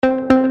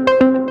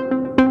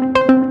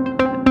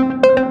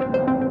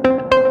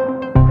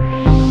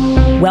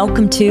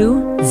Welcome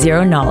to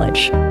Zero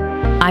Knowledge.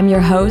 I'm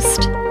your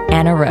host,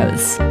 Anna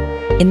Rose.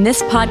 In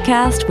this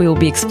podcast, we will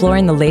be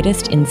exploring the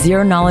latest in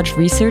zero-knowledge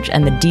research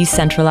and the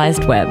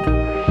decentralized web,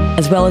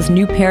 as well as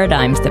new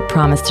paradigms that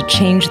promise to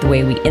change the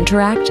way we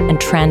interact and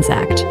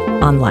transact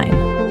online.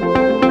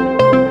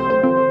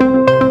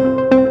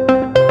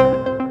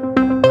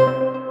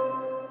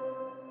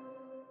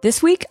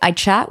 This week, I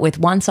chat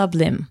with Wansub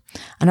Lim,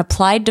 an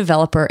applied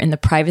developer in the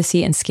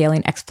privacy and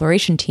scaling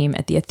exploration team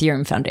at the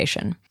Ethereum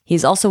Foundation.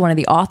 He's also one of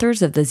the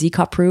authors of the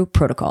ZK-Pru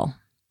protocol.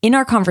 In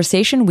our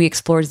conversation, we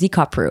explore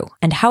ZK-Pru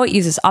and how it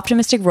uses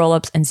optimistic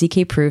rollups and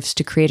ZK proofs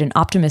to create an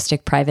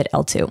optimistic private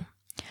L2.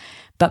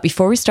 But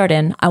before we start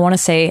in, I want to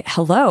say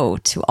hello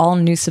to all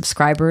new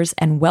subscribers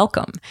and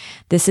welcome.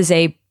 This is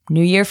a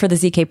new year for the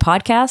ZK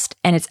podcast,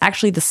 and it's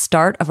actually the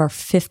start of our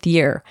 5th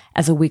year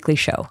as a weekly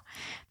show.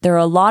 There are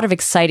a lot of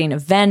exciting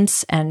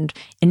events and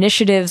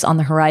initiatives on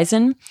the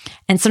horizon,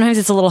 and sometimes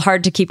it's a little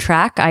hard to keep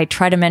track. I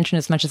try to mention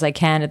as much as I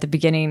can at the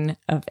beginning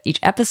of each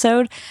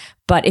episode,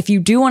 but if you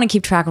do want to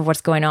keep track of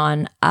what's going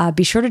on,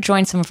 be sure to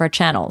join some of our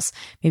channels.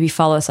 Maybe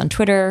follow us on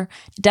Twitter.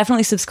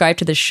 Definitely subscribe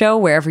to the show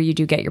wherever you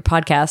do get your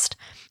podcast.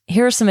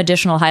 Here are some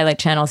additional highlight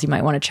channels you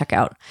might want to check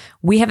out.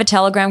 We have a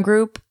Telegram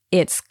group.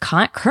 It's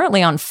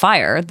currently on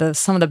fire.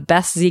 Some of the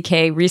best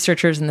ZK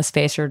researchers in the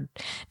space are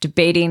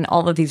debating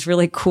all of these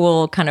really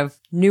cool kind of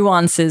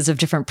nuances of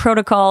different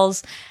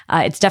protocols.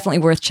 It's definitely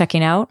worth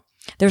checking out.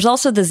 There's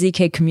also the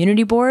ZK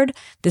community board.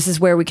 This is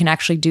where we can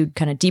actually do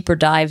kind of deeper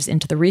dives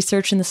into the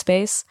research in the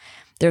space.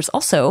 There's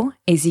also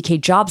a ZK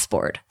jobs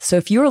board. So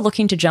if you're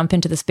looking to jump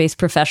into the space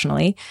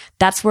professionally,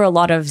 that's where a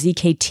lot of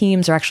ZK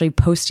teams are actually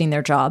posting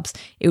their jobs.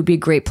 It would be a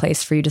great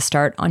place for you to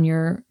start on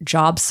your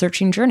job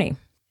searching journey.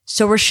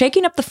 So we're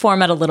shaking up the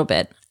format a little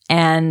bit,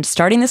 and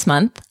starting this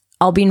month,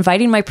 I'll be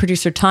inviting my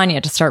producer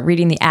Tanya to start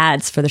reading the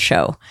ads for the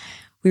show.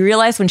 We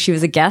realized when she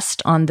was a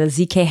guest on the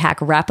ZK Hack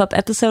wrap-up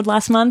episode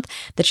last month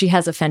that she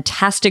has a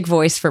fantastic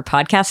voice for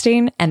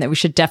podcasting and that we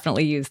should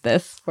definitely use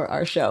this for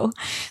our show.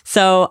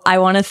 So I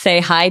want to say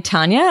hi,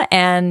 Tanya,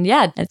 and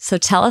so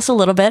tell us a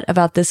little bit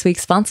about this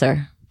week's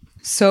sponsor.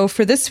 So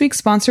for this week's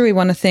sponsor, we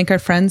want to thank our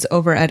friends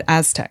over at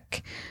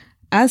Aztec.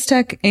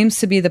 Aztec aims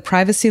to be the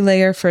privacy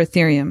layer for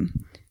Ethereum.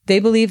 They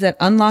believe that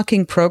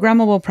unlocking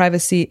programmable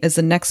privacy is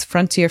the next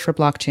frontier for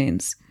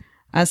blockchains.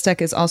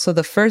 Aztec is also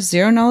the first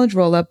zero-knowledge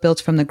rollup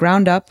built from the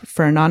ground up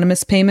for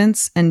anonymous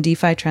payments and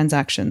DeFi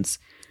transactions.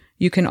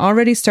 You can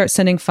already start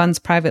sending funds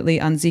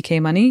privately on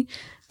ZK Money.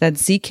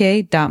 That's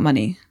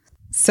zk.money.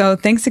 So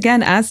thanks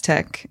again,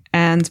 Aztec.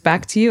 And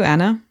back to you,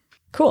 Anna.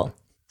 Cool.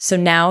 So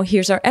now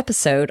here's our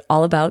episode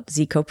all about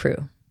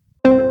ZK-Pru.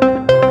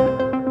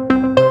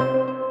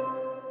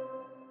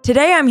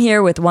 Today I'm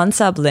here with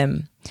Wansub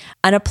Lim,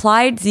 an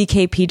applied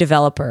ZKP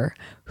developer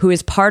who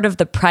is part of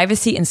the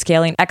privacy and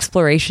scaling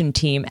exploration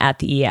team at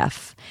the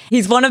EF.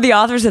 He's one of the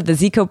authors of the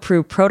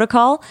ZK-Pru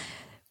protocol.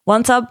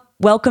 Wansub,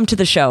 welcome to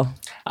the show.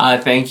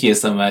 Thank you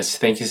so much.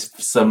 Thank you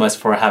so much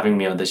for having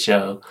me on the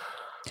show.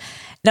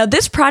 Now,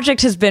 this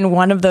project has been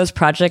one of those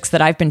projects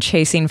that I've been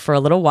chasing for a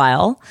little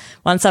while.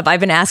 Wansub, I've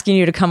been asking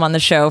you to come on the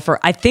show for,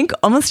 I think,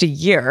 almost a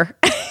year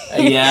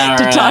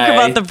to talk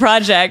about the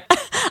project.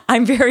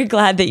 I'm very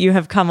glad that you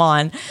have come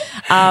on.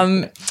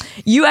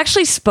 You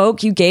actually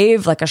you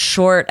gave like a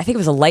short, I think it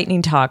was a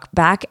lightning talk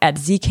back at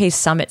ZK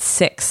Summit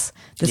 6.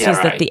 This was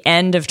at the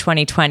end of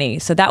 2020.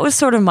 So that was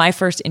sort of my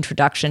first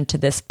introduction to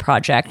this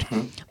project.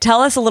 Mm-hmm.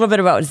 Tell us a little bit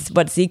about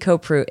what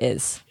ZK-Pru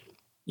is.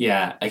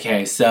 Yeah,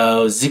 okay.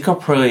 So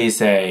ZK-Pru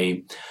is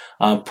a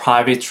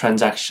private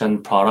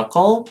transaction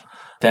protocol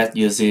that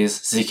uses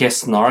ZK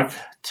Snark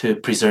to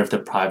preserve the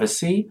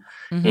privacy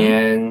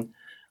and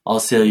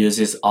also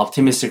uses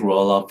optimistic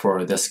rollup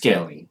for the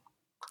scaling.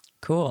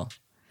 Cool.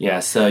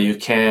 Yeah, so you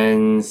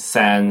can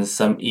send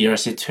some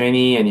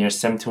ERC20 and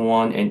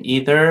ERC71 and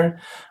Ether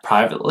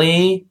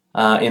privately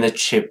in a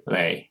cheap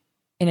way.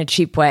 In a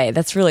cheap way.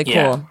 That's really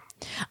cool.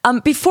 Yeah.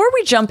 Before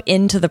we jump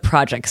into the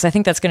project, because I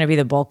think that's going to be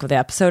the bulk of the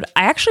episode,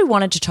 I actually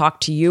wanted to talk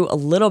to you a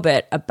little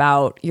bit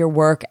about your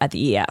work at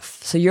the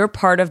EF. So you're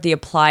part of the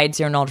Applied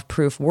Zero Knowledge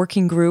Proof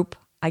Working Group,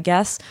 I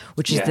guess,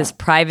 which is this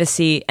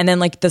privacy, and then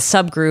like the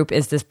subgroup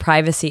is this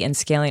privacy and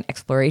scaling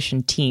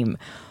exploration team.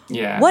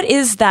 Yeah. What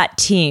is that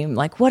team?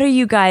 Like, what are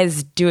you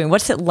guys doing?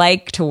 What's it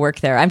like to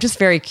work there? I'm just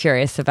very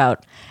curious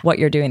about what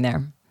you're doing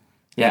there.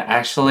 Yeah,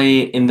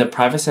 actually, in the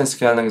privacy and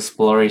scaling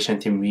exploration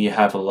team, we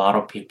have a lot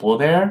of people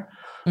there.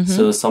 Mm-hmm.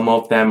 So some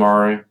of them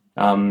are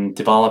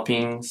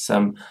developing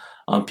some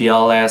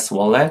BLS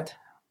wallet,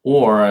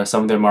 or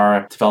some of them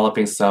are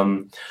developing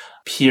some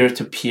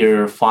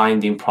peer-to-peer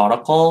finding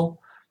protocol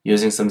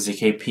using some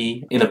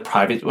ZKP in a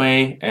private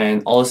way.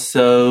 And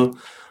also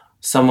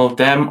some of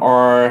them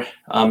are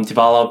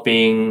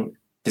developing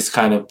this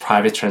kind of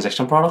private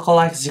transaction protocol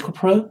like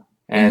ZK-Pru,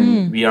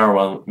 and we are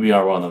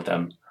one of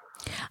them.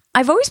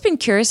 I've always been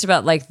curious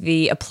about like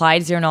the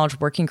Applied Zero Knowledge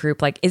Working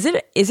Group. Like, is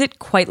it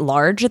quite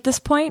large at this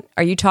point?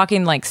 Are you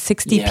talking like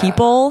 60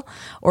 people,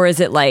 or is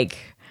it like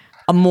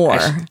a more?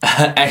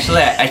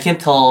 Actually, I can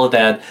tell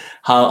that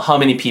how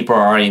many people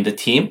are in the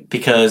team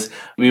because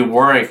we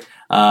work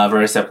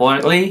very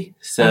separately.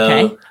 So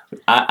Okay.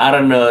 I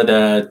don't know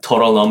the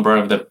total number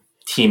of the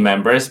team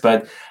members,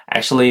 but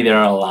actually there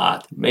are a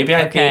lot. Maybe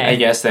I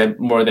guess that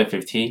more than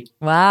 50.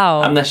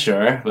 Wow. I'm not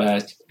sure,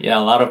 but yeah,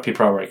 a lot of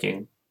people are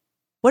working.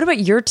 What about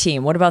your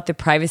team? What about the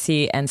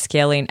privacy and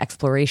scaling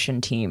exploration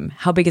team?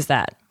 How big is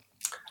that?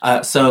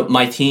 So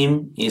my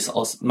team is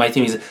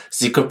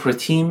ZK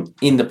team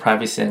in the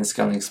privacy and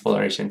scaling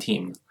exploration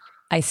team.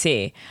 I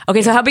see.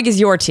 Okay, so how big is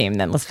your team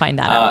then? Let's find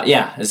that out.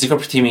 Yeah,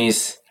 ZK team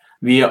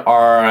we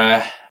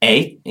are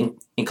 8,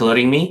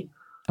 including me.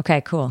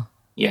 Okay, cool.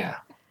 Yeah.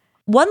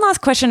 One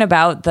last question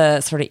about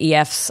the sort of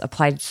EF's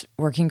applied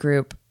working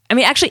group. I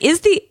mean, actually,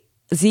 is the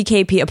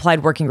ZKP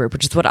applied working group,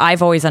 which is what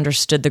I've always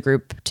understood the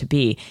group to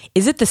be,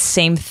 is it the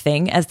same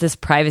thing as this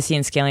privacy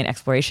and scaling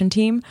exploration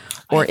team?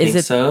 Or is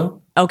it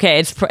so? Okay,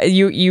 it's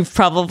you've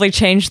probably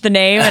changed the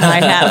name and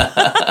I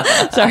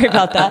have. Sorry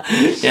about that.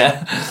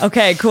 Yeah.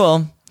 Okay,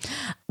 cool.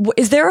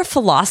 Is there a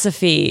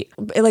philosophy,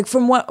 like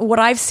from what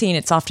I've seen,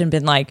 it's often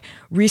been like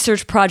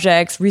research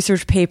projects,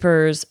 research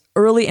papers,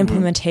 early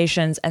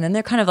implementations, and then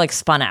they're kind of like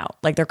spun out.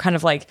 Like they're kind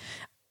of like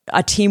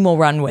a team will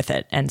run with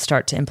it and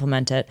start to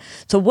implement it.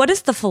 So what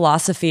is the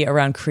philosophy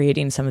around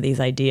creating some of these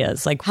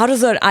ideas? Like how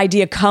does an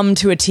idea come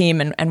to a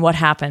team and what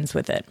happens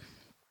with it?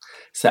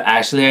 So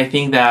actually, I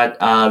think that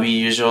we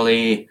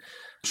usually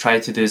try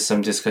to do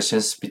some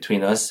discussions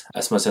between us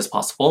as much as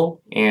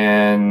possible.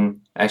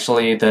 And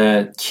actually,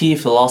 the key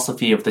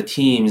philosophy of the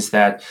team is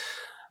that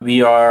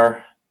we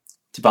are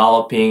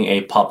developing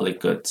a public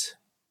good.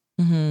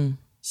 Mm-hmm.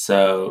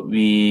 So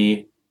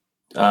we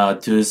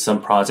do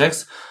some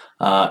projects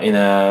with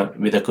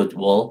a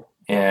goodwill,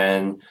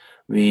 and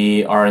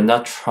we are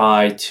not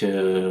try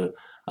to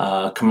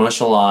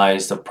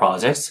commercialize the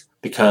projects,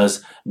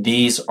 because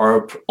these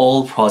are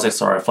all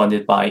projects are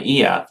funded by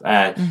EF,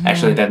 and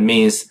actually that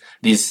means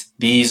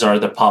these are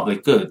the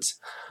public goods.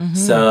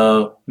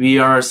 So we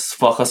are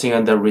focusing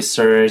on the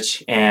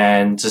research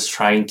and just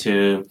trying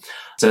to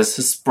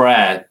just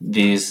spread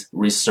these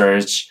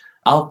research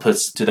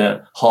outputs to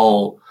the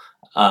whole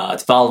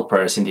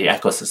developers in the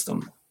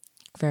ecosystem.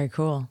 Very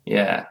cool.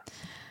 Yeah.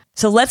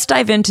 So let's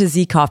dive into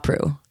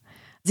ZKPRU.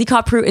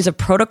 ZKPRU is a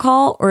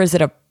protocol or is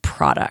it a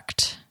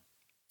product?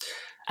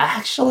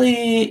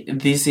 Actually,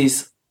 this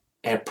is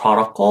a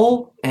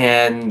protocol,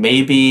 and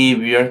maybe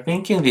we are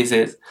thinking this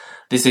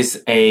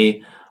is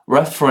a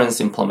reference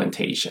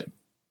implementation.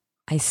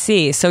 I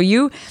see. So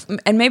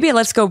and maybe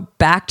let's go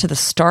back to the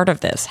start of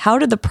this. How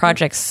did the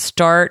project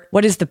start?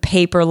 What is the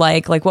paper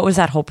like? Like, what was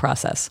that whole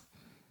process?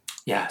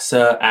 Yeah,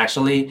 so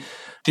actually,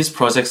 this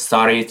project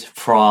started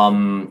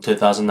from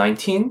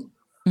 2019.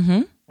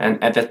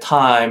 And at that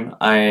time,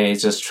 I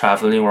just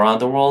traveling around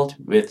the world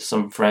with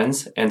some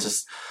friends and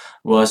just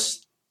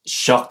was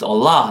shocked a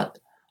lot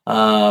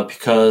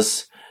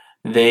because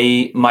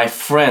my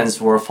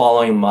friends were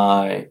following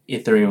my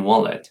Ethereum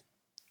wallet.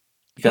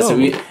 Because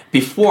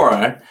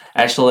before,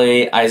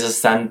 actually, I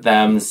just sent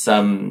them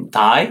some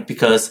Thai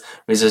because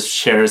we just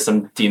shared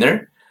some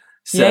dinner.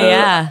 So,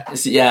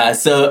 yeah.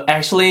 So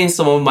actually,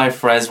 some of my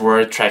friends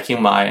were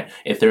tracking my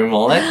Ethereum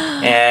wallet,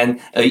 and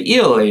a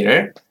year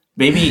later,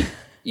 maybe,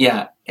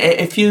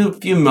 a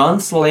few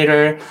months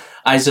later,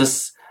 I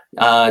just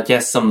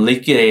get some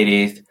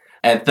liquidated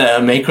at the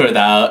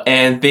MakerDAO,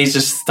 and they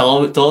just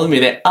told me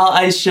that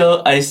I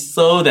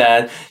saw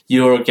that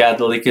you get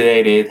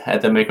liquidated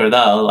at the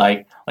MakerDAO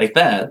like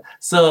that.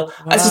 So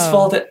I just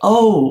felt that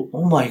oh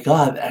my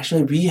god,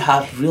 actually we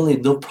have really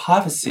no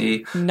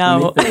privacy.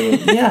 No.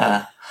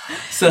 Yeah.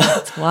 So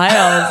that's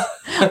wild.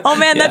 Oh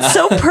man, that's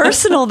so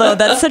personal though.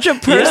 That's such a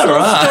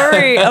personal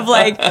story of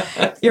like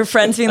your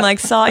friends being like,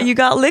 saw you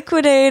got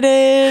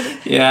liquidated.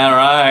 Yeah,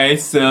 right.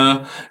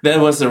 So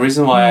that was the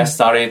reason why I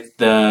started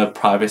the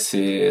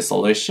privacy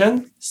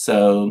solution.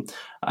 So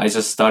I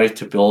just started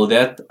to build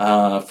it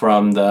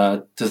from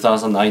the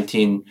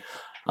 2019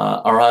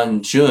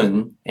 around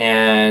June,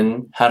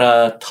 and had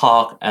a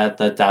talk at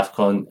the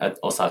DevCon at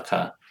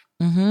Osaka.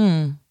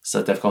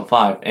 So DevCon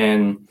 5,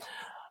 and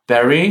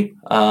Barry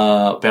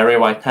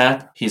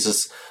Whitehead, he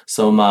just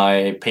saw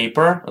my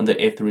paper on the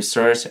ETH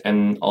research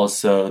and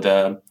also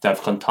the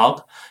DevCon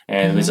talk.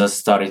 And we just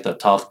started the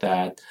talk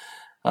that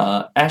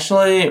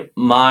actually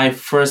my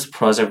first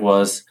project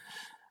was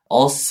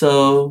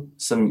also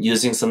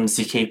using some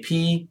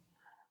ZKP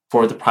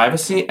for the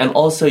privacy and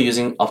also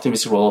using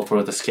optimistic rollup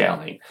for the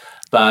scaling.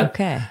 But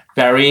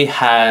Barry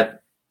had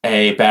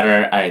a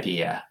better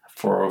idea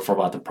for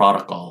about the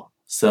protocol.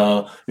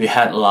 So we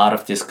had a lot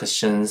of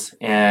discussions,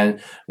 and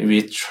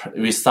we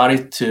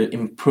started to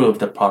improve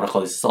the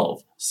protocol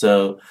itself.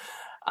 So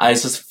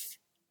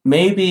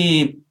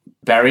maybe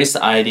Barry's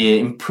idea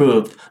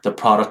improved the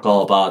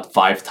protocol about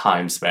 5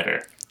 times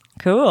better.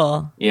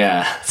 Cool.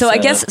 Yeah. So I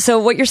guess,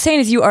 what you're saying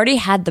is you already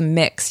had the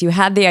mix. You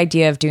had the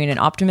idea of doing an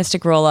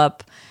optimistic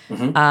rollup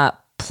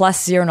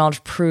plus zero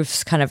knowledge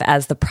proofs kind of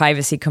as the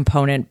privacy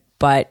component,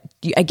 but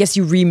I guess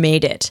you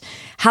remade it.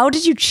 How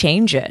did you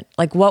change it?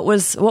 Like what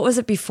was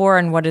it before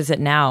and what is it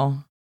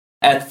now?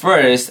 At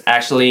first,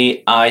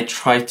 actually, I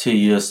tried to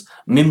use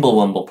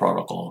Mimblewimble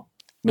protocol.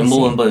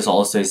 Mimblewimble is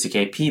also a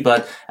ZKP,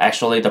 but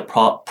actually the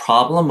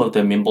problem of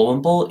the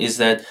Mimblewimble is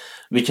that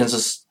we can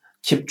just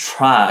keep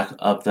track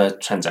of the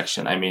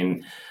transaction. I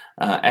mean,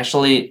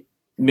 actually,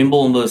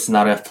 Mimblewimble is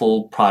not a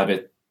full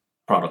private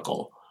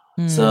protocol.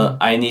 So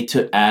I need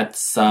to add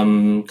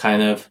some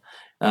kind of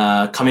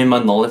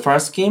commitment nullifier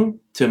scheme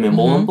to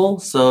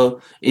Mimblewimble.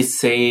 So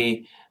it's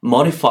a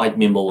modified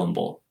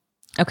Mimblewimble.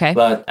 Okay.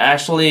 But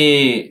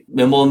actually,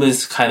 Mimblewimble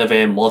is kind of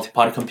a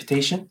multi-party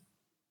computation.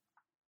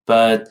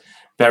 But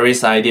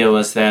Barry's idea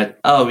was that,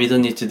 we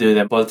don't need to do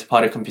the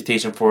multi-party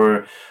computation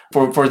for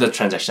the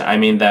transaction. I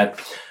mean that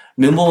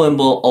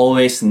Mimblewimble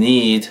always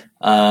need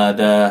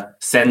the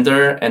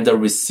sender and the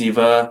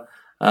receiver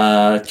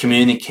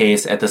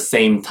communicates at the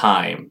same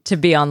time. To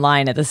be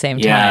online at the same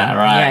time. Yeah,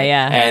 right.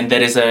 Yeah. And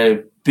that is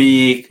a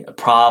big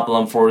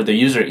problem for the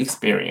user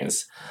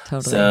experience.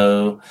 Totally.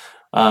 So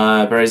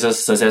Barry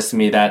just suggests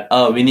me that,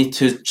 we need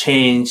to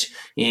change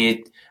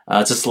it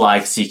just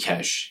like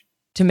Zcash.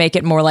 To make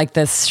it more like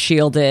this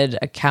shielded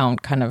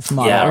account kind of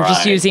model, or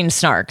just using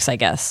snarks, I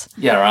guess.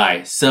 Yeah,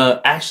 right.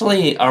 So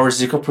actually, our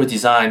ZK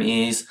design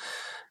is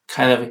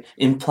kind of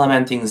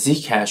implementing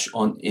Zcash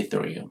on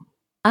Ethereum.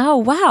 Oh,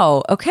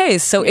 wow. Okay.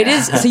 So it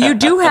is. So you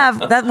do have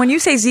that. When you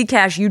say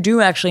Zcash, you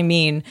do actually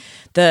mean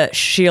the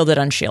shielded,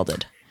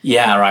 unshielded.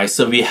 Yeah, right.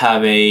 So we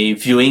have a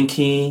viewing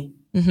key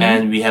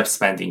and we have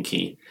spending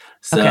key.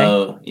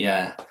 So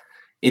yeah,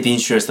 it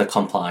ensures the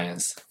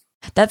compliance.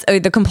 That's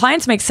the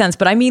compliance makes sense,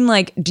 but I mean,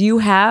 like, do you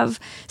have,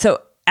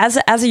 so as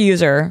a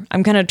user,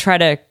 I'm going to try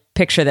to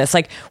picture this.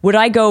 Like, would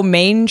I go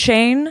main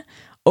chain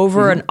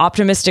over an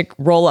optimistic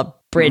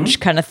roll-up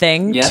bridge kind of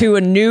thing to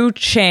a new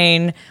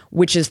chain,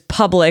 which is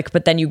public,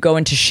 but then you go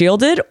into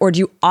shielded? Or do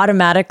you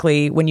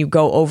automatically, when you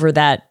go over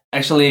that?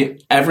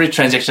 Actually, every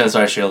transactions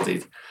are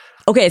shielded.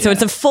 Okay, so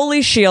it's a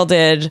fully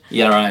shielded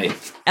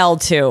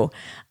L2.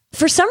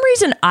 For some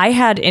reason, I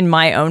had in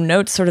my own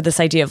notes sort of this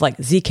idea of like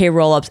ZK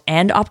rollups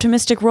and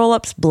optimistic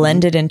rollups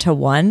blended into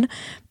one.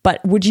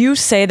 But would you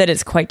say that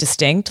it's quite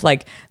distinct?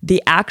 Like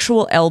the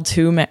actual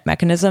L2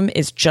 mechanism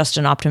is just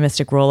an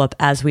optimistic rollup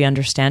as we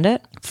understand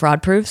it?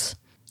 Fraud proofs?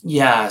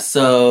 Yeah,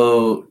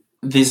 so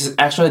this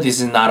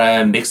is not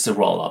a mixed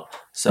rollup.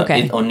 So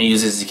it only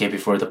uses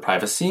ZKP for the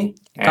privacy.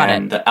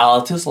 And the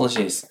L2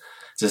 solution is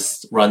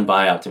just run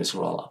by optimistic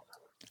rollup.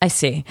 I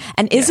see.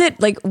 And is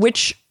it like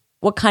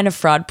what kind of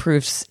fraud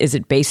proofs is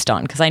it based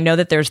on? Because I know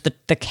that there's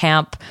the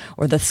camp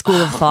or the school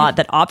of thought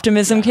that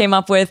Optimism came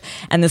up with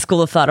and the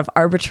school of thought of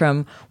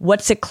Arbitrum.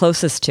 What's it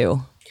closest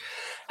to?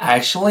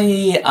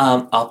 Actually,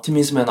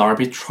 Optimism and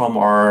Arbitrum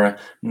are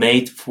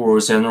made for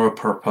general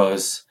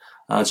purpose,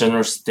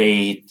 general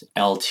state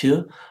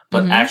L2.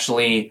 But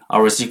actually,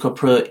 our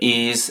ZK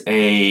is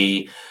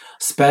a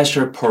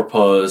special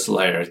purpose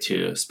layer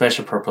 2,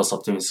 special purpose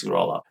optimistic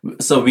rollup.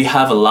 So we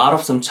have a lot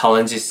of some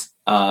challenges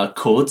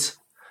codes.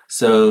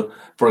 So,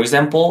 for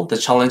example, the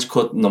challenge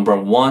code number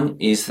 1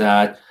 is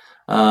that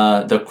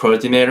the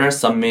coordinator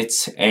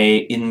submits a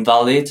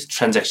invalid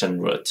transaction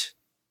route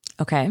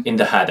in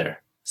the header.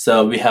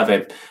 So we have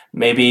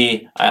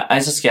I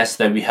just guess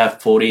that we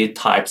have 40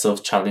 types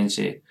of challenge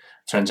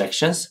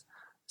transactions.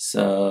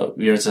 So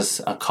we are just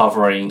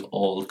covering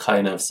all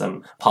kind of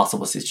some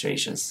possible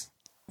situations.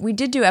 We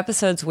did do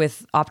episodes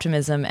with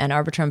Optimism and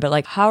Arbitrum, but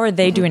like, how are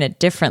they doing it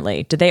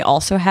differently? Do they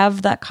also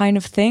have that kind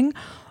of thing?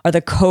 Are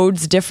the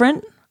codes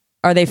different?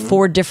 Are they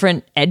 4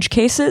 different edge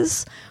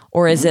cases?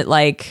 Or is it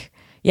like,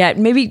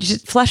 maybe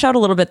just flesh out a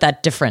little bit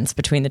that difference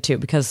between the two,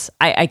 because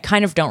I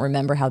kind of don't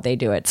remember how they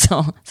do it.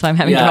 So I'm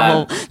having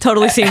trouble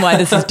totally seeing why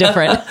this is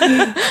different.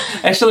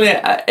 I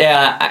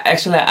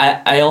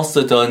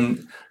also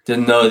don't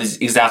know this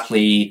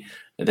exactly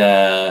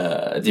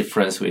the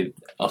difference with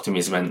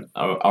Optimism and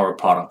our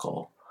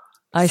protocol.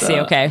 I see.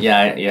 Okay.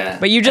 Yeah.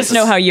 But you just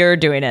know how you're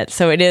doing it.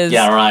 So it is.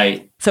 Yeah,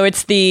 right. So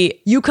it's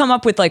you come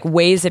up with like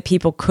ways that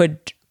people could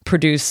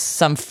produce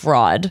some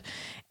fraud,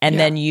 and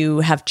then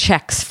you have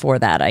checks for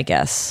that, I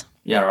guess.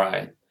 Yeah,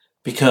 right.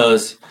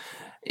 Because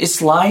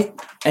it's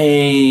like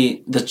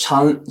the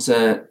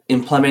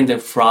implementing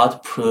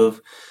fraud proof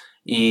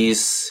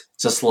is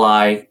just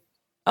like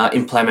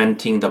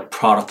implementing the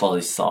protocol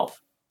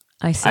itself.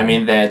 I see. I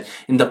mean that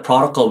in the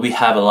protocol we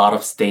have a lot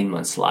of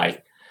statements,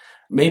 like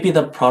maybe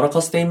the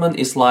protocol statement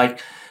is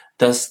like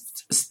the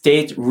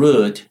state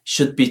root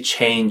should be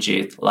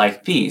changed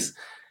like this.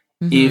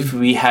 If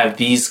we have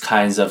these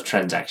kinds of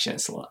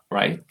transactions,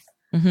 right?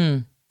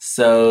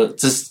 So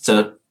just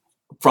the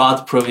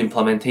fraud proof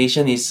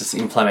implementation is just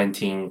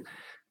implementing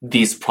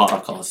this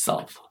protocol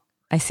itself.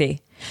 I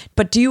see.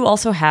 But do you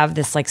also have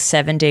this like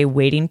 7-day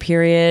waiting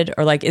period,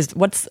 or like is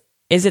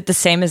it the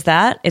same as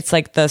that? It's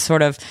like the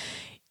sort of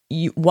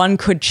one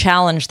could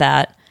challenge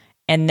that,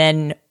 and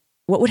then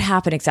what would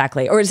happen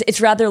exactly? Or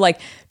it's rather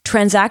like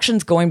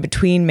transactions going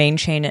between main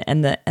chain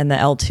and the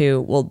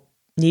L2 will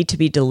need to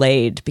be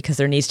delayed because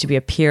there needs to be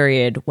a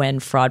period when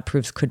fraud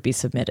proofs could be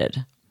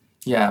submitted.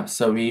 Yeah,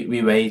 so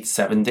we wait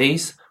 7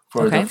 days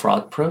for the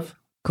fraud proof.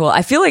 Cool.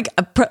 I feel like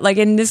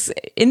in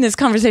this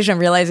conversation, I'm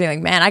realizing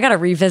like, man, I got to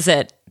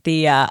revisit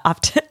the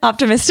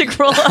optimistic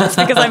rollups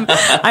because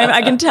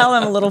I can tell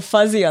I'm a little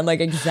fuzzy on like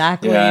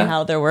exactly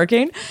how they're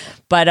working.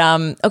 But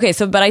okay,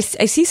 so but I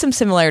see some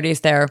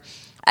similarities there.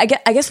 I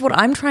guess what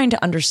I'm trying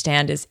to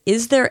understand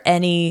is there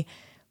any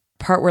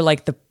part where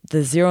like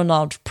the zero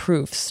knowledge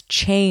proofs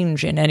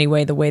change in any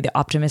way the way the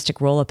optimistic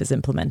rollup is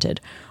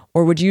implemented?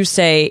 Or would you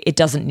say it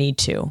doesn't need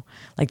to?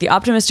 Like the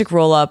optimistic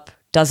rollup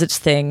does its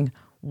thing,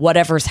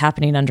 whatever's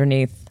happening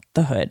underneath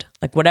the hood.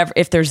 Like whatever,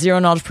 if there's zero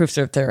knowledge proofs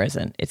or if there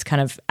isn't, it's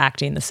kind of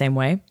acting the same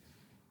way.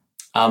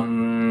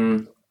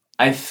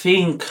 I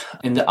think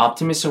in the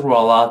optimistic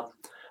rollup,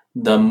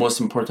 the most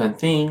important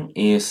thing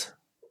is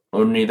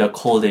only the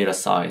call data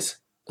size.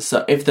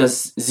 So if the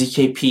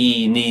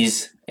ZKP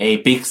needs a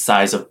big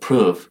size of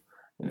proof,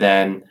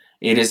 then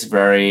it is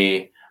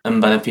very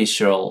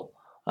unbeneficial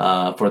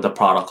for the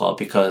protocol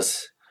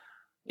because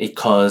it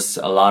causes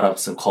a lot of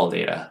some call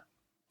data.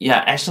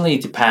 Yeah, actually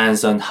it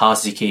depends on how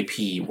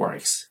ZKP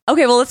works.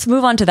 Okay, well, let's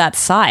move on to that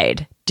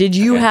side. Did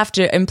you have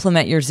to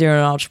implement your zero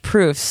knowledge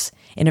proofs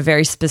in a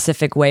very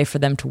specific way for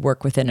them to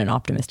work within an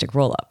optimistic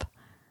rollup?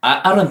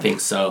 I don't think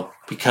so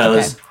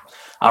because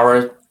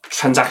our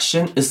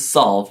transaction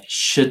itself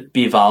should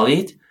be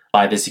valid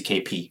by the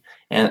ZKP.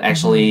 And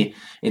actually,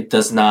 it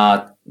does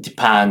not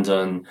depend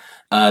on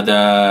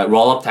the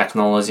rollup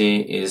technology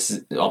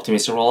is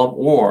optimistic rollup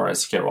or a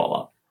ZK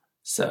rollup.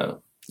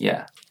 So,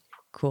 yeah.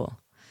 Cool.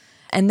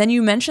 And then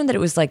you mentioned that it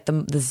was like the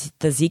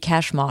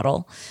Zcash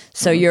model.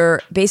 So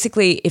you're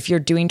basically, if you're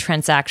doing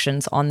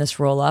transactions on this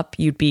rollup,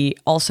 you'd be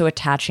also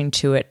attaching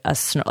to it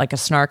like a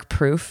snark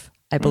proof,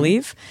 I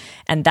believe.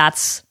 And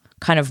that's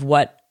kind of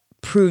what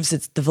proves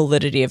it's the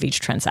validity of each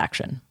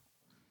transaction.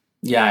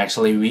 Yeah,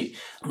 actually, we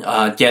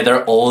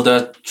gather all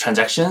the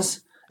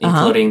transactions,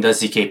 including the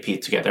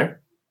ZKP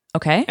together.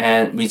 Okay.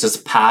 And we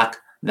just pack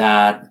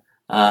that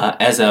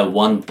as a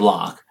one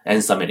block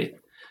and submit it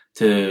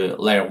to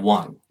layer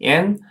 1.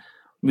 And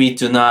we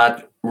do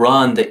not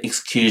run the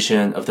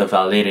execution of the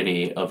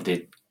validity of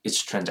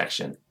each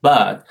transaction,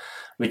 but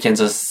we can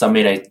just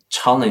submit a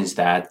challenge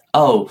that,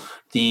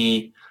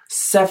 the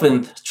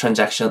 7th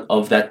transaction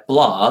of that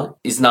block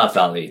is not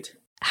valid.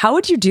 How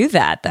would you do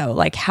that though?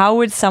 Like, how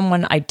would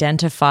someone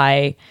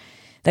identify,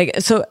 like,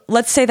 so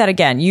let's say that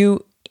again,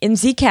 in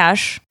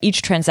Zcash,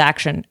 each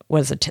transaction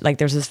was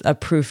there's a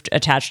proof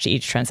attached to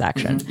each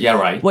transaction. Yeah,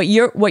 right. What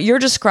you're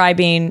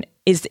describing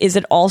is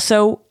it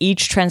also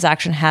each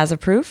transaction has a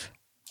proof?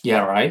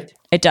 Yeah, right.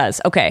 It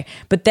does. Okay.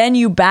 But then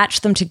you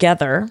batch them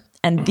together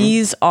and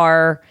these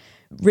are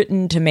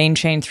written to main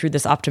chain through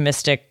this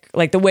optimistic,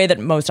 like the way that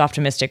most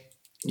optimistic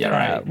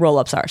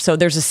rollups are. So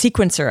there's a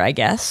sequencer, I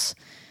guess.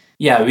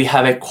 Yeah, we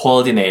have a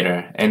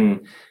coordinator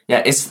and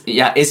it's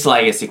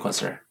like a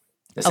sequencer.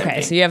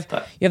 Okay. So you have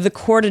the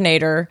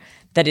coordinator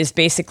that is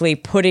basically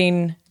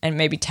putting, and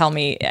maybe tell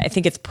me, I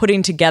think it's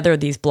putting together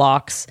these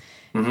blocks.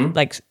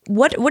 Like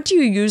what do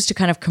you use to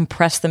kind of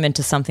compress them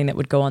into something that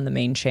would go on the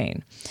main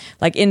chain?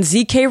 Like in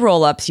ZK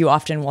rollups, you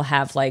often will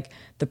have like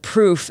the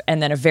proof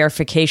and then a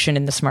verification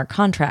in the smart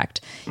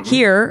contract.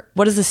 Here,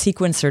 what is the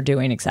sequencer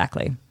doing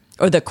exactly?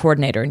 Or the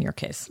coordinator in your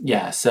case?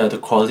 Yeah, so the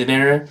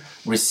coordinator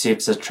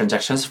receives the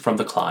transactions from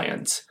the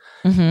client.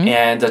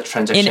 And the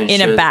transaction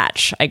in a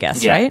batch, I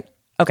guess, right?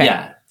 Okay.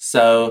 Yeah,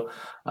 so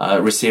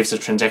receives the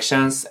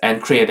transactions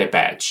and create a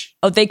batch.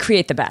 Oh, they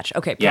create the batch.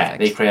 Okay, perfect. Yeah,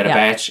 they create a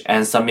batch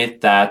and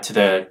submit that to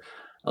the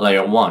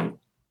layer 1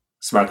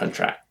 smart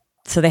contract.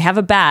 So they have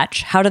a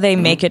batch. How do they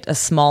make it a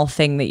small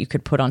thing that you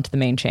could put onto the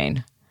main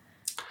chain?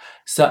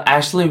 So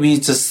actually, we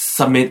just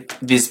submit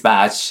this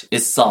batch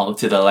itself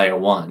to the layer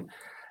 1.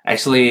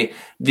 Actually,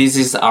 this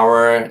is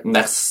our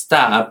next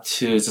step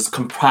to just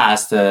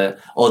compress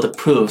all the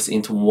proofs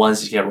into one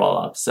ZK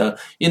rollup. So,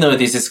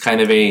 this is kind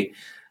of a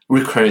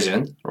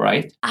recursion,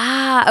 right?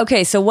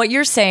 Okay. So what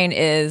you're saying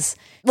is,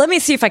 let me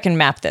see if I can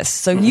map this.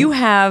 So you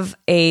have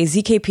a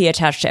ZKP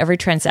attached to every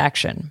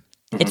transaction.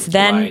 It's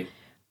then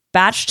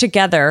batched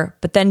together,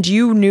 but then do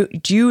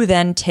you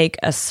then take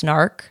a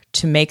snark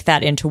to make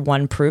that into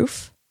one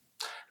proof?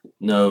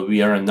 No,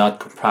 we are not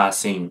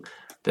compressing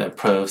the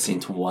proofs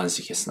into one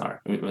ZK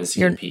snark, one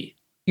ZKP.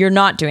 You're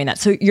not doing that.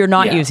 So you're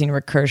not using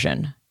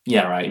recursion.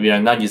 Yeah, right. We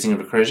are not using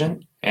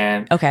recursion.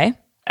 And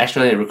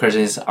actually, recursion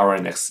is our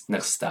next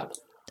step.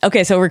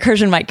 Okay, so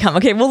recursion might come.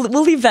 Okay, we'll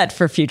leave that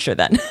for future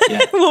then.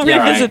 Yeah. We'll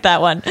revisit that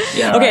one.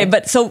 Yeah, okay,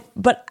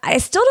 but I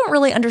still don't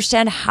really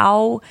understand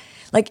how,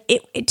 like,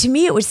 it to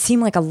me, it would seem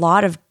like a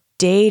lot of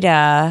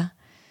data.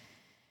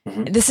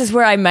 This is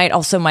where I might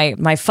also,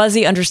 my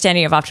fuzzy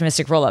understanding of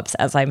optimistic rollups,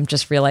 as I'm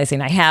just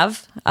realizing I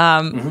have,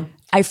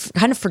 I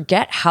kind of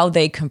forget how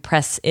they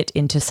compress it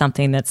into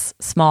something that's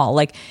small.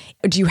 Like,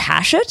 do you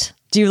hash it?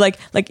 Do you like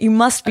you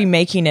must be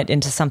making it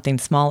into something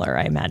smaller,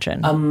 I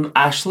imagine.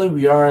 Actually,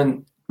 we are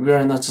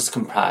not just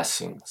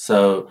compressing.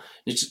 So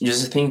you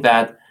just think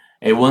that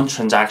one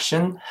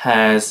transaction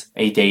has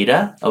a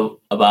data of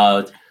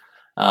about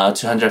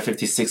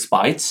 256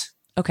 bytes.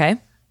 Okay.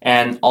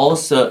 And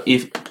also,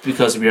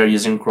 because we are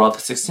using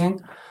Groth 16,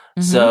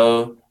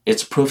 so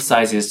its proof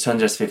size is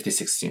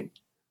 256.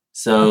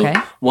 So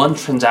one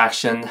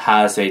transaction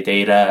has a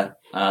data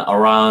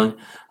around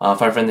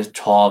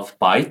 512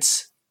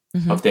 bytes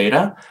of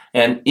data,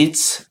 and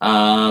its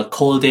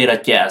cold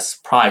data gas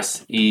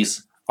price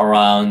is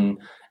around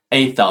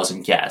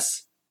 8,000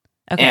 gas.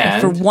 Okay,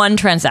 and for one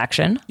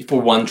transaction.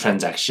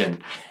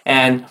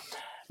 And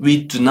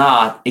we do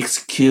not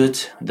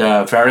execute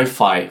the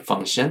verify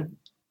function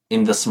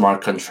in the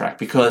smart contract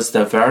because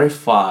the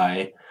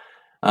verify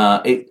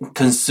it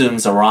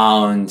consumes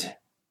around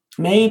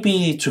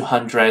maybe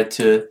 200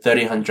 to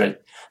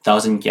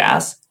 300,000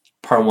 gas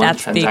per one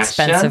That's transaction. the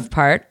expensive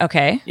part.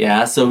 Okay.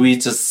 Yeah, so we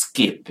just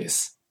skip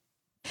this.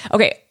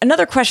 Okay,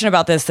 another question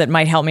about this that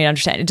might help me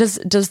understand. Does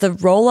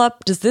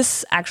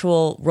this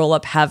actual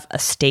rollup have a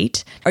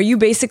state? Are you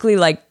basically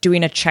like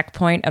doing a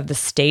checkpoint of the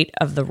state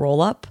of the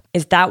rollup?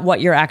 Is that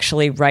what you're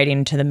actually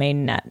writing to the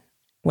mainnet?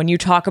 When you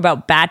talk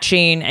about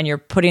batching and you're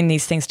putting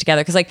these things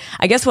together? Because like,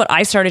 I guess what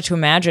I started to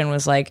imagine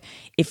was like,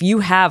 if you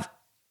have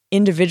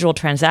individual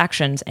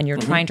transactions and you're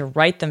trying to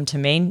write them to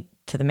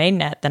the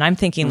mainnet, then I'm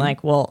thinking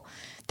like, well,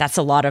 that's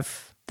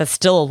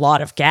still a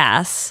lot of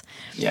gas.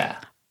 Yeah.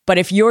 But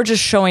if you're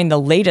just showing the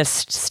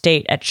latest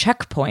state at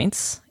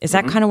checkpoints, is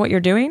that kind of what you're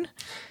doing?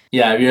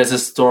 Yeah, we are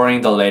just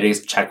storing the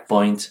latest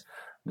checkpoint,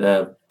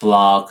 the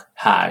block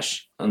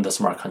hash on the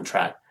smart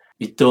contract.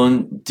 We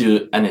don't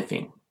do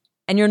anything.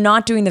 And you're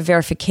not doing the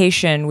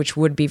verification, which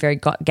would be very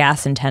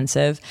gas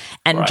intensive.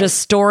 And just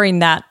storing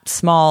that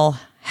small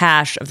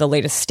hash of the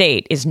latest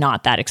state is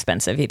not that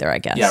expensive either, I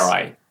guess. Yeah,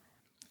 right.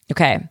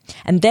 Okay.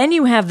 And then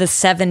you have the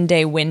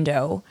 7-day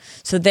window.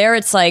 So there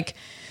it's like,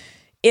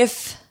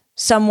 if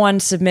someone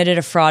submitted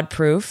a fraud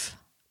proof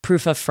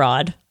of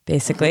fraud,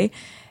 basically,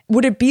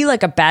 would it be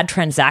like a bad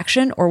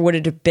transaction or would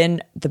it have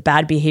been the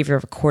bad behavior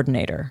of a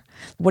coordinator?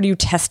 What are you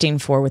testing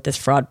for with this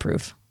fraud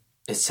proof?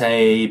 It's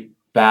a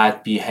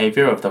bad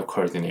behavior of the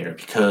coordinator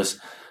because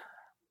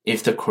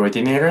if the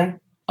coordinator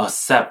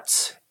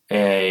accepts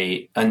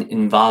an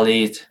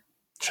invalid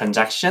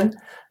transaction,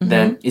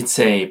 then it's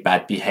a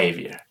bad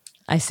behavior.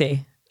 I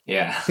see.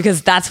 Yeah.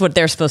 Because that's what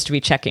they're supposed to be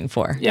checking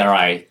for. Yeah,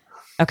 right.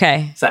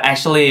 Okay. So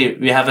actually,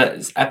 we have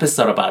an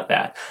episode about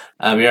that.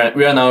 We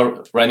are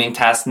now running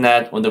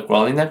testnet on the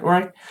Growly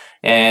network,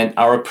 and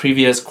our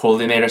previous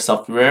coordinator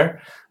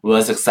software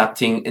was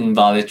accepting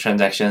invalid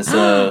transactions.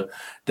 So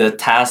the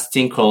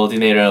testing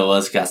coordinator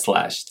got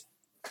slashed.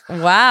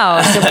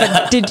 Wow. So,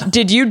 but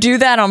did you do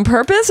that on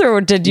purpose,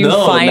 or did you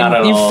not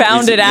at all.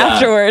 Found it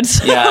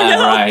afterwards? Yeah,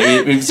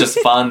 right. We just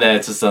found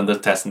that just on the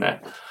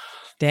testnet.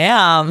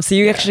 Damn. So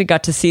you actually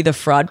got to see the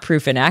fraud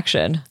proof in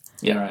action.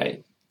 Yeah,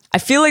 right. I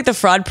feel like the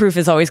fraud proof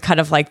is always kind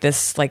of like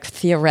this like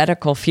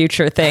theoretical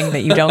future thing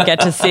that you don't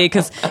get to see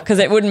because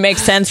it wouldn't make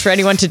sense for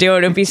anyone to do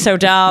it. It would be so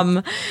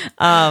dumb.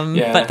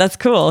 But that's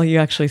cool. You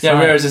actually saw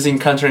we are just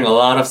encountering a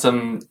lot of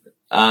some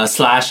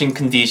slashing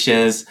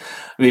conditions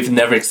we've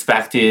never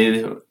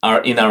expected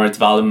in our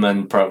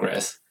development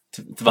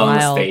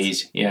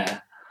stage. Yeah.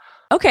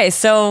 Okay,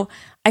 so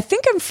I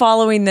think I'm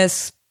following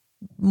this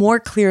more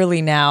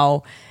clearly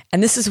now.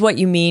 And this is what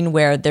you mean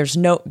where there's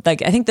no,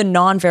 like, I think the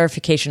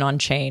non-verification on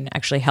chain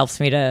actually helps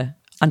me to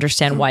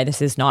understand why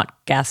this is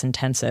not gas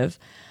intensive.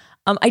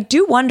 I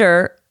do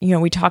wonder,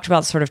 we talked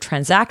about sort of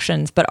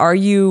transactions, but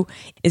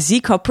is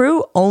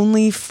zCopru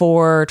only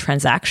for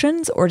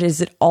transactions or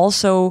does it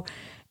also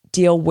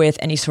deal with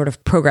any sort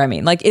of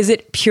programming? Like, is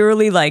it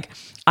purely like,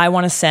 I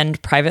want to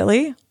send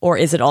privately or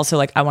is it also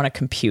like, I want to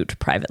compute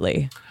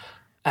privately?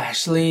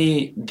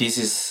 Actually, this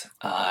is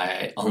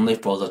only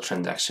for the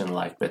transaction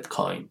like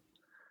Bitcoin.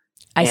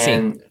 I see.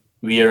 And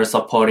we are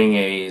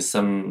supporting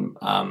some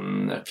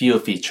few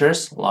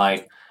features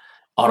like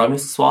atomic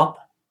swap,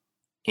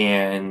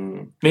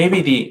 and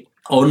maybe the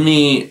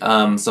only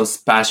some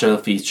special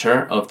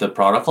feature of the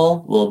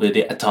protocol will be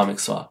the atomic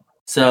swap.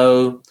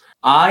 So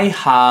I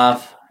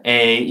have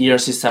a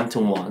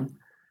ERC-721,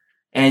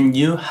 and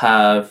you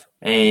have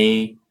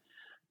a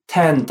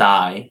 10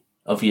 die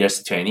of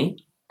ERC-20.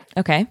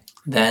 Okay.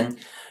 Then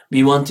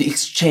we want to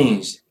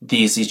exchange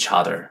each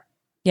other.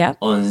 Yeah.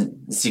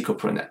 On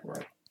zCopru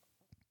network.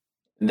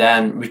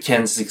 Then we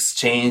can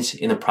exchange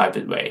in a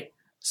private way.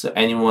 So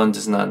anyone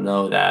does not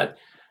know that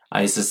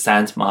I just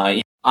sent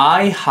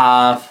I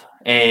have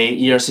a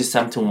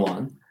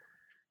ERC-721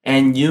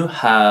 and you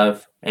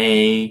have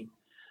a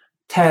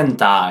 10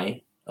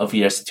 die of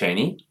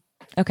ERC-20.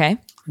 Okay.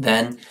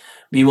 Then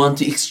we want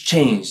to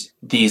exchange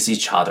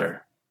each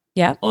other.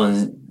 Yeah.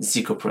 On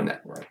zCopru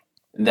network.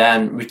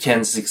 Then we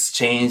can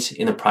exchange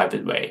in a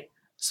private way.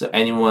 So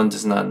anyone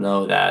does not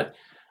know that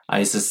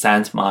I just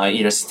sent my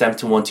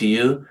ERC-721 to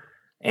you,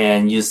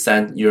 and you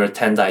sent your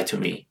 10 die to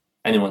me.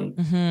 Anyone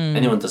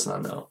does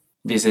not know.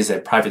 This is a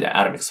private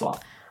atomic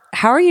swap.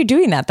 How are you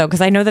doing that though? Because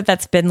I know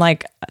that's been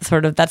like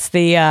that's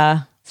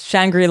the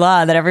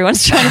Shangri-La that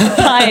everyone's trying to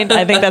find.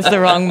 I think that's the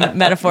wrong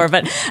metaphor,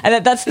 but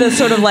that's the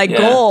sort of like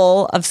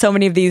goal of so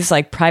many of these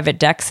like private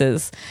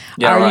dexes.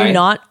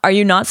 Yeah, Are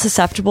you not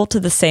susceptible to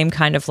the same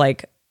kind of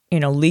like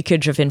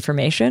leakage of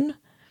information?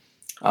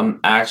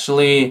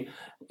 Actually.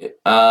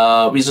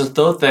 We just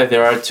thought that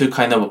there are two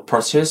kind of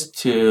approaches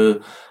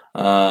to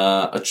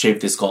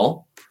achieve this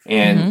goal.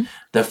 And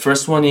the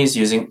first one is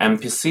using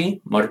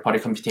MPC, multi-party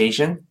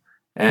computation.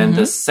 And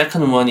the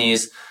second one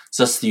is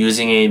just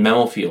using a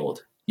memo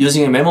field.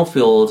 Using a memo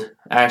field,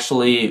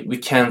 actually, we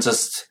can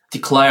just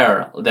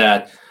declare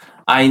that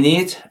I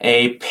need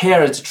a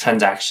paired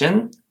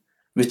transaction,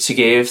 which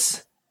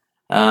gives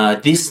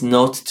this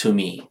note to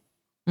me.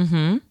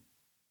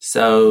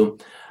 So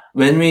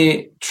when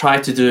we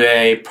try to do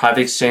a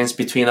private exchange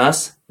between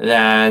us,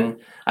 then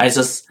I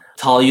just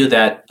tell you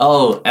that,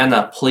 oh,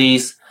 Anna,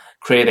 please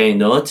create a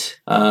note,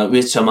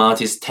 which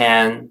amount is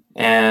 10,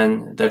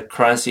 and the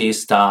currency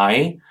is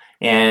DAI,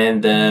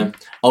 and the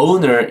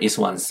owner is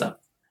 1 sub.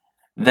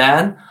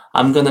 Then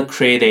I'm going to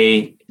create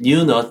a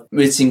new note,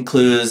 which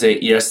includes a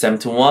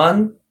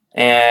ERC-71,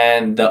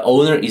 and the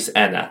owner is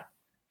Anna.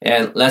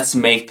 And let's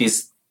make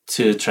these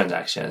 2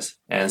 transactions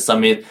and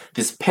submit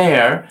this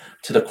pair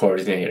to the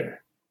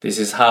coordinator. This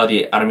is how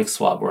the atomic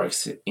swap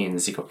works in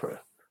ZK-Pro.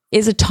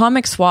 Is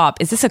atomic swap,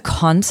 is this a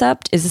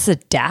concept? Is this a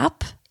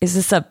DApp? Is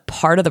this a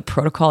part of the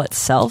protocol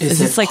itself? It's is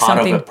this a like part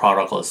something of the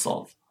protocol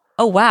itself.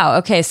 Oh, wow.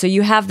 Okay. So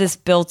you have this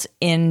built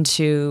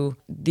into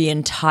the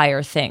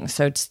entire thing.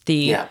 So it's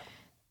the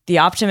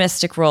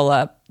optimistic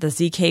rollup, the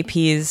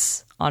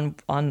ZKPs on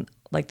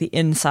like the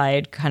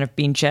inside kind of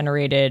being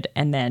generated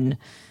and then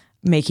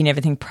making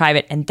everything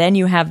private. And then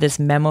you have this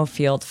memo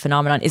field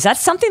phenomenon. Is that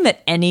something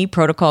that any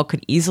protocol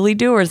could easily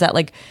do? Or is that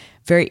like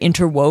very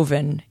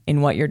interwoven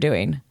in what you're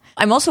doing?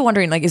 I'm also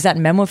wondering, like, is that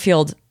memo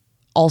field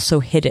also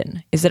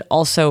hidden? Is it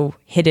also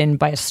hidden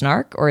by a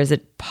snark or is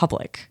it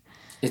public?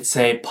 It's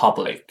a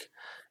public.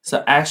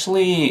 So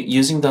actually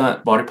using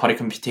the multi-party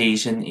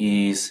computation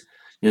is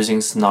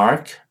using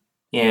snark,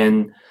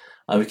 and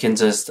we can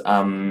just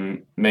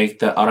make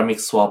the atomic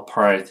swap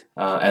part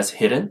as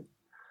hidden,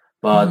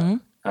 but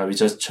we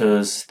just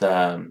chose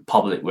the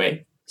public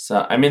way.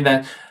 So I mean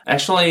that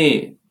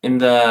actually in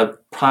the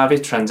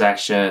private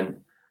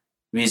transaction,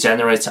 we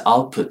generate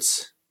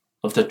outputs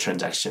of the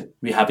transaction.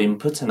 We have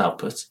inputs and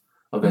outputs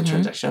of the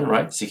transaction,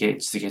 right?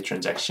 ZK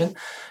transaction.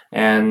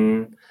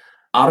 And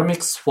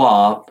atomic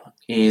swap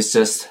is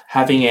just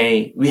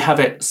we have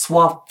a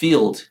swap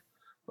field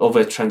of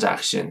a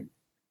transaction.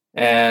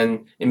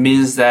 And it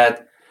means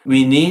that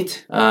we need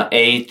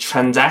a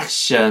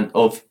transaction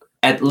of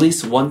at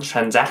least one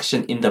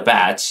transaction in the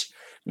batch,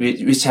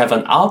 which have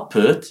an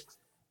output,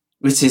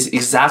 which is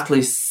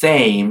exactly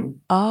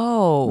same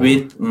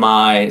with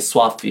my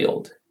swap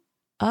field.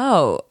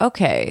 Oh,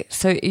 okay.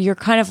 So you're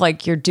kind of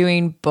like, you're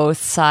doing both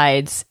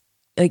sides.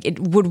 Like it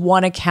would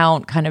one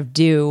account kind of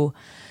do,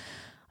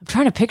 I'm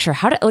trying to picture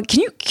how to, like, can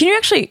you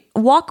actually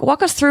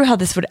walk us through how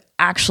this would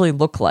actually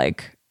look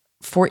like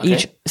for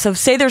each? So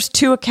say there's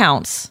 2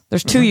 accounts,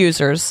 there's 2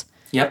 users.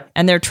 Yep.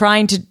 And they're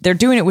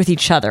doing it with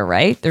each other,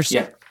 right?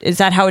 Is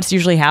that how it's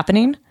usually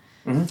happening?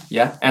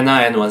 Yeah. Anna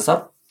and 1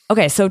 sub.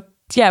 Okay. So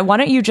yeah, why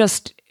don't you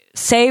just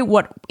say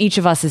what each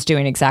of us is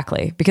doing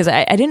exactly? Because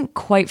I didn't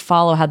quite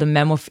follow how the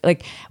memo,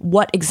 like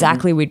what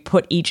exactly we'd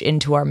put each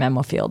into our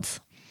memo fields.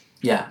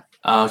 Yeah.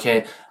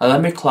 Okay.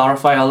 Let me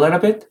clarify a little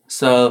bit.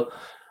 So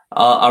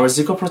our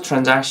ZK-Pro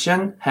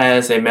transaction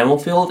has a memo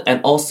field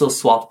and also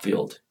swap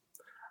field.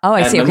 Oh,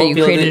 I see. Okay,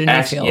 you created a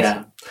new field.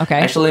 Yeah. Okay.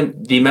 Actually,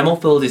 the memo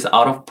field is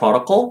out of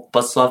protocol,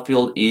 but swap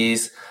field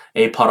is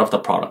a part of the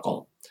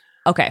protocol.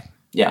 Okay.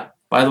 Yeah.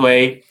 By the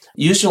way,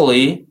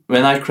 usually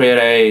when I create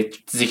a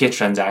ZK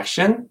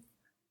transaction,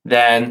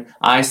 then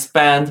I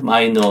spend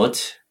my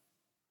note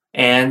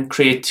and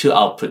create 2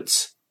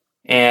 outputs.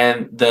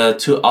 And the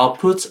 2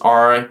 outputs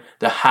are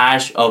the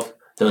hash of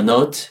the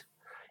note,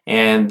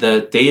 and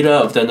the data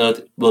of the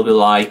note will be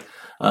like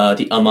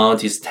the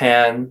amount is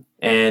 10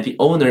 and the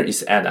owner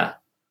is Anna.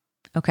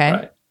 Okay.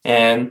 Right?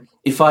 And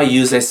if I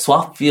use a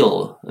swap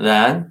field,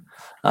 then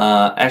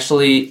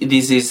actually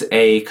this is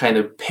a kind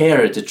of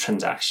paired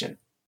transaction.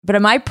 But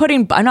I'm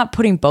not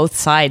putting both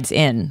sides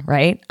in,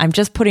 right? I'm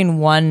just putting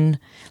one,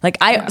 like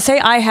say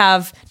I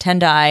have 10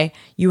 DAI,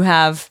 you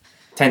have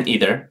 10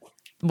 Ether.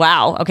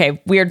 Wow.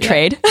 Okay. Weird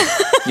trade.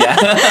 Yeah.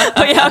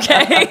 But yeah,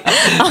 okay.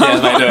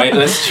 Yeah, by the way,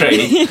 let's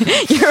trade.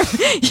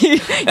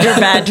 You're a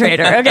bad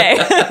trader. Okay.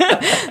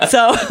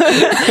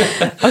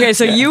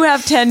 So you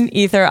have 10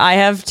 Ether, I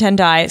have 10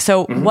 DAI.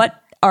 So what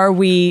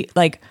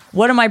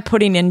am I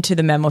putting into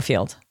the memo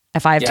field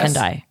if I have 10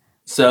 DAI?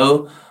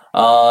 So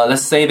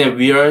let's say that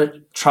we are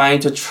trying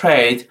to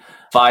trade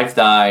 5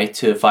 DAI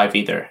to 5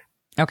 Ether.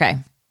 Okay.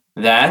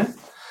 Then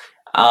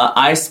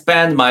I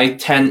spend my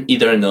 10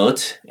 Ether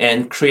note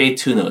and create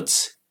 2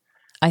 notes.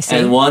 I see.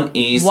 And one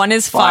is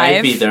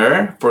 5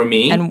 Ether for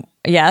me. And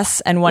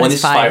one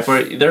is 5 for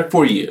Ether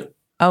for you.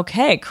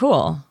 Okay,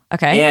 cool.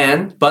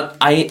 Okay. But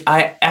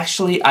I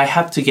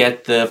have to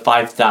get the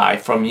 5 DAI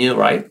from you,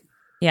 right?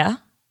 Yeah.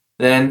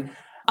 Then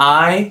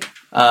I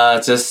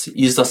just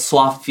use the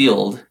swap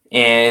field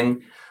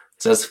and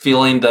just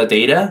fill in the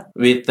data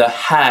with the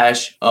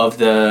hash of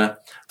the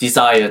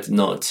desired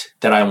note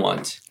that I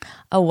want.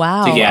 Oh,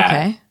 wow. To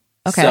get.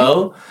 Okay.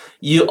 So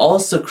you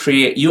also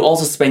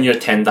spend your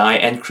 10 DAI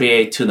and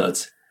create 2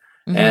 nodes.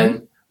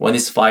 And one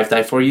is 5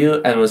 DAI for you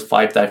and one is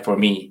 5 DAI for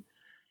me.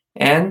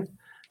 And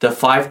the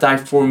 5 DAI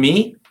for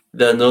me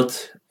the node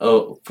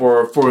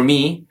for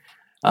me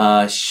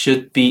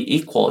should be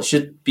equal.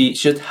 Should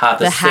have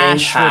the same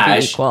hash hash.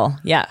 Would be equal.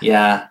 Yeah.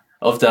 Yeah,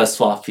 of the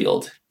swap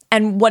field.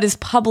 And what is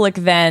public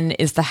then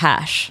is the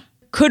hash.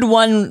 Could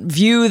one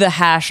view the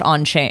hash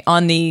on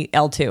the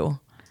L2?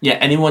 Yeah,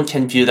 anyone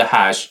can view the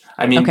hash.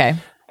 I mean, okay.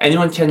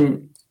 Anyone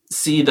can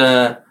see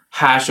the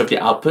hash of the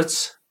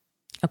outputs.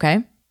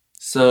 Okay.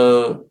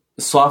 So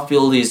swap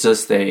field is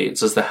just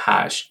the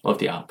hash of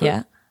the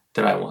output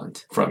that I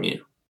want from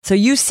you. So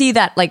you see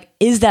that, like,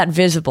 is that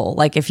visible?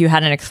 Like, if you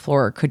had an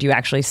Explorer, could you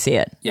actually see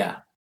it? Yeah.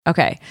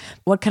 Okay.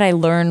 What could I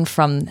learn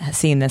from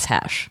seeing this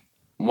hash?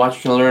 What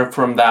you can learn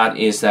from that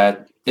is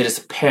that it is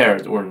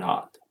paired or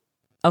not.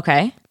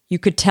 Okay. You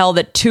could tell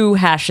that two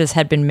hashes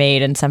had been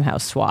made and somehow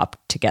swapped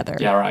together.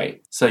 Yeah,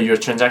 right. So your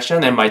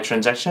transaction and my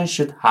transaction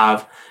should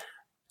have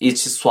each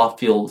swap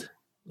field.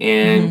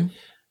 And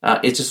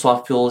each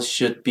swap field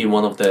should be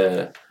one of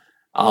the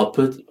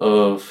output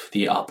of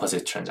the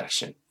opposite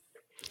transaction.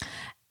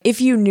 If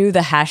you knew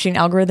the hashing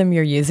algorithm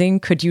you're using,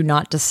 could you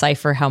not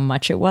decipher how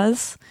much it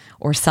was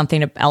or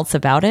something else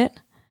about it?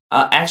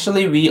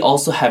 Actually, we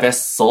also have a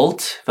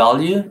salt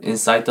value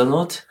inside the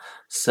node.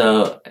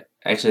 So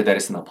actually, that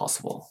is not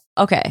possible.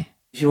 Okay.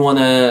 If you want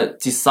to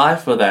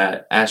decipher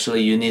that,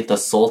 actually, you need the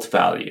salt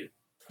value.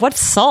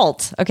 What's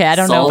salt? Okay, I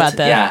don't know about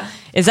that. Yeah.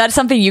 Is that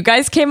something you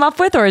guys came up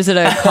with, or is it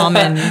a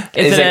common?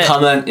 It's a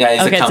common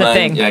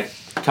thing. Yeah,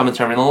 common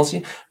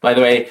terminology. By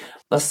the way,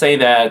 let's say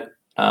that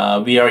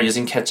we are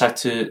using Ketchup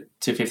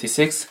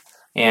 256,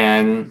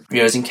 and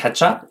we are using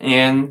Ketchup,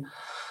 and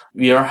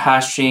we are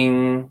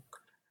hashing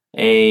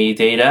a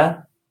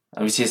data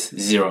which is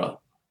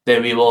 0.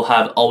 Then we will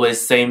have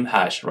always same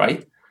hash,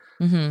 right?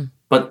 Mm-hmm.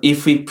 But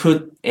if we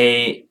put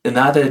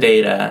another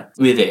data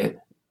with it,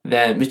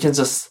 then we can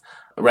just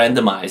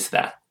randomize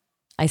that.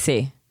 I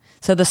see.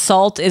 So the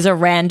salt is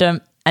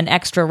an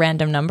extra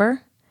random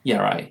number? Yeah,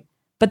 right.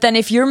 But then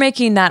if you're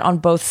making that on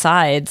both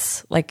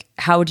sides, like,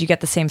 how would you get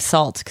the same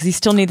salt? Because you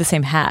still need the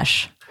same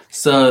hash.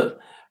 So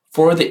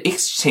for the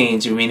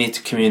exchange, we need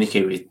to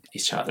communicate with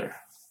each other.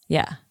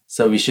 Yeah.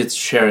 So we should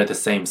share the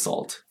same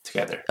salt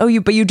together. Oh,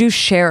 but you do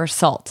share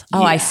salt. Oh,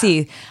 Yeah. I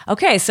see.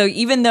 Okay, so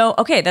even though,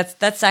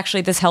 that's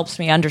actually, this helps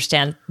me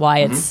understand why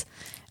it's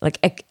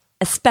like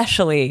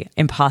especially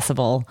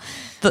impossible.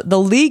 The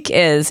leak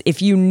is,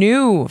 if you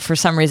knew for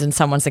some reason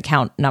someone's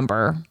account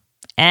number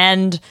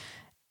and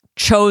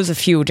chose a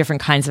few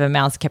different kinds of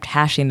amounts, kept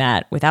hashing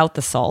that without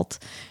the salt,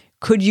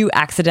 could you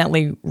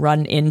accidentally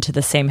run into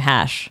the same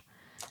hash?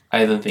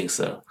 I don't think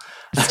so.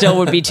 Still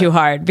would be too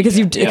hard because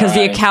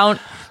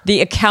the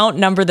account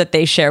number that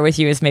they share with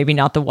you is maybe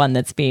not the one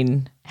that's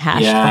being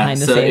hashed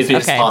behind the scenes. So if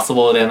it's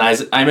possible, then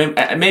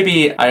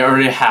maybe I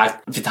already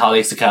hacked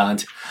Vitalik's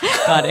account.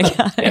 Got it.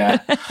 Yeah.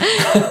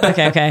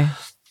 Okay.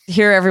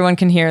 Here, everyone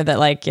can hear that,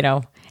 like, you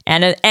know,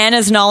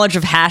 Anna's knowledge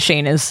of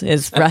hashing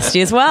is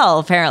rusty as well,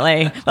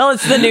 apparently. Well,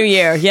 it's the new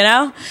year, you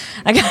know?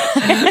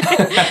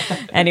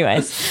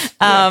 Anyways.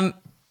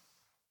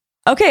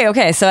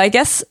 Okay. So I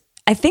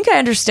think I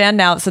understand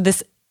now. So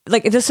this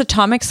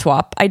atomic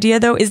swap idea,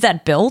 though, is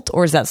that built,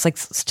 or is that like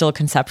still a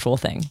conceptual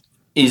thing?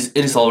 It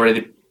is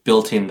already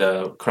built in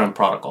the current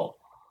protocol.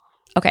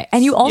 Okay.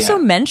 And you also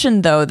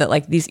mentioned, though, that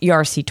like these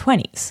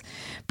ERC20s,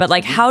 but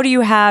like, how do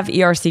you have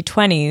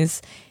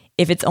ERC20s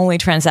if it's only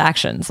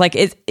transactions? Like,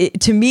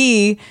 to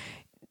me,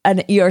 an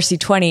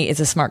ERC20 is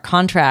a smart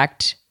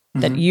contract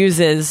that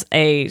uses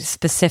a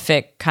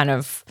specific kind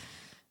of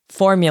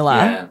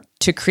formula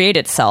to create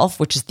itself,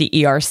 which is the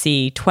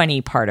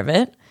ERC20 part of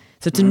it.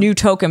 So it's a new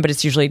token, but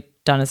it's usually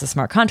done as a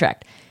smart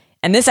contract.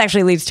 And this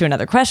actually leads to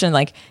another question.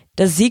 Like,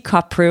 does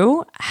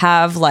Zcopru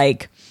have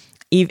like,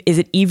 is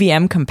it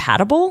EVM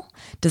compatible?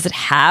 Does it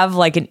have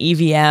like an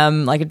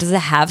EVM? Like, does it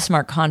have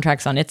smart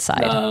contracts on its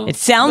side? No, it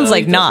sounds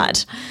like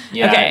not.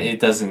 Yeah, okay. It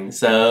doesn't.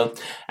 So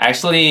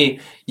actually,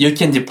 you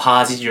can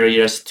deposit your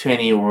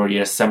ERC20 or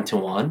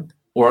ERC71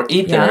 or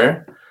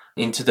either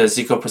into the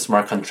Zcopru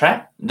smart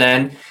contract.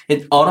 Then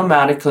it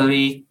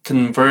automatically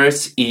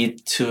converts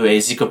it to a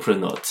Zcopru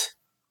node.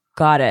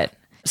 Got it.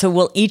 So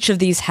will each of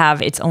these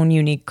have its own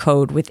unique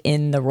code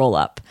within the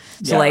rollup?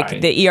 So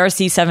the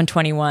ERC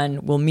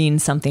 721 will mean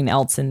something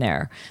else in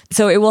there.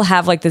 So it will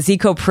have like the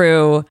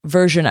Zcopru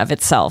version of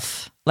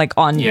itself, like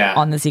on the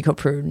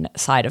Zcopru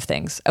side of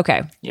things.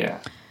 Okay. Yeah.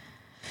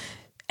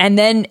 And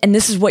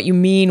this is what you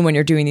mean when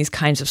you're doing these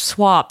kinds of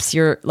swaps.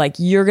 You're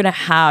going to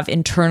have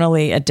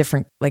internally a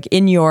different, like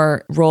in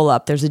your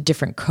rollup, there's a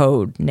different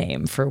code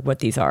name for what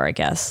these are, I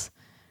guess.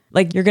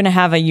 Like you're going to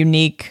have a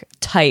unique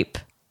type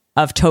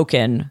of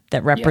token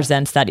that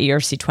represents that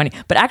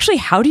ERC20. But actually,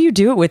 how do you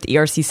do it with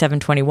ERC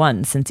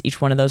 721 since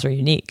each one of those are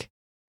unique?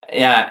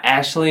 Yeah,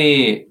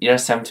 actually,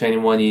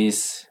 ERC721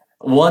 is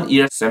one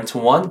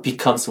ERC721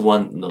 becomes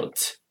one node.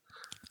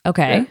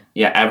 Okay.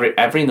 Yeah,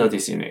 every node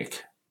is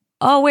unique.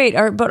 Oh, wait,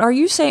 are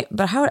you saying,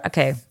 but how,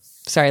 okay,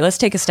 sorry, let's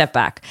take a step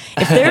back.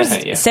 If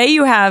there's, say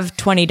you have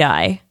 20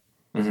 DAI,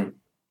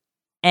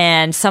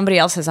 and somebody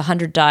else has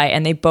 100 DAI,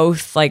 and they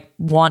both like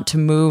want to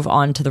move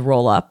on to the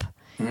rollup,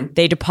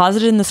 They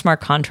deposit it in the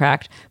smart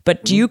contract,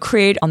 but do you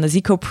create on the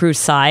ZCoPro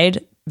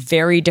side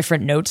very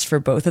different notes for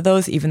both of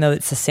those, even though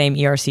it's the same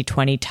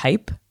ERC20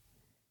 type?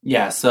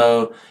 Yeah.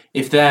 So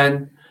if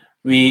then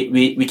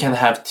we can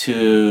have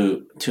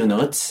two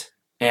notes,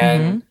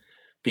 and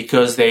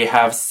because they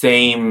have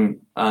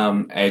same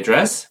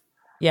address,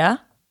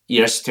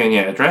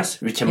 ERC20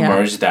 address, we can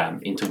merge them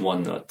into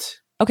one note.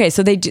 Okay,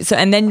 so they do. So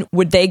and then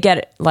would they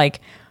get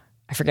like,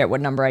 I forget what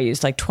number I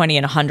used, like 20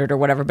 and 100 or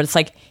whatever, but it's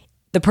like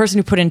the person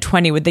who put in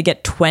 20, would they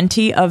get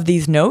 20 of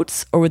these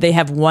notes, or would they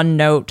have one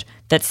note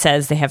that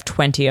says they have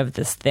 20 of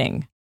this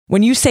thing?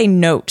 When you say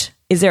note,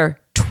 is there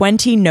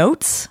 20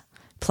 notes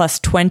plus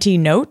 20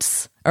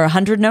 notes or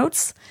 100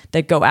 notes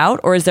that go out,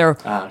 or is there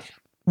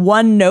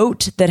one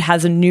note that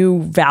has a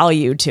new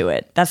value to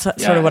it? That's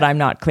sort of what I'm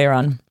not clear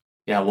on.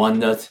 Yeah, one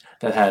note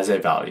that has a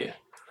value.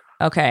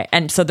 Okay,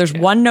 and so there's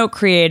one note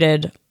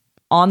created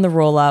on the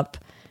roll-up.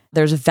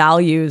 There's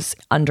values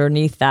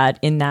underneath that,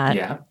 in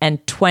that,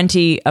 and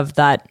 20 of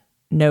that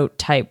note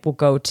type will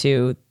go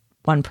to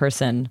one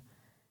person,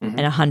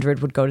 and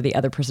 100 would go to the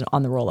other person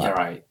on the roll-up. Yeah,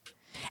 right.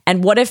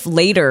 And what if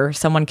later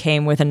someone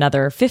came with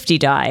another 50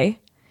 die?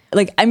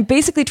 Like, I'm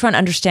basically trying to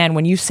understand,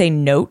 when you say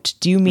note,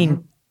 do you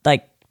mean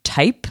like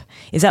type?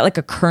 Is that like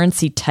a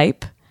currency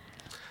type?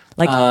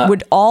 Like,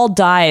 would all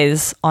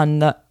dies on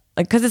the,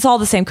 like, because it's all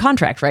the same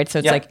contract, right? So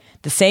it's like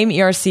the same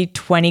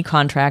ERC20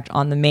 contract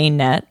on the main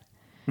net.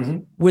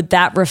 Would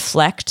that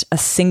reflect a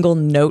single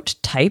note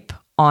type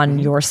on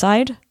your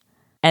side?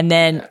 And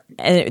then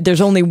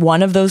there's only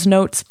one of those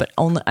notes, but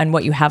only, and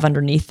what you have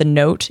underneath the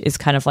note is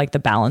kind of like the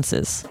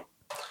balances.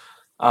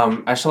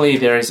 Actually,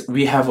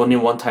 we have only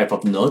one type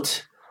of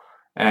note,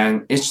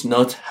 and each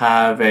note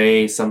have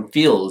some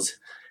fields.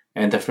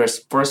 And the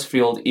first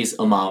field is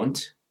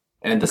amount,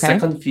 and the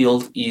second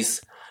field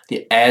is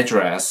the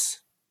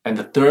address, and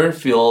the third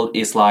field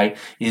is like,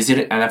 is it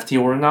an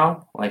NFT or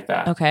not? Like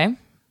that. Okay.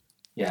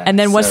 Yeah. And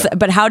then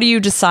but how do you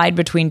decide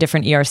between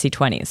different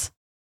ERC20s?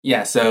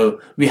 Yeah,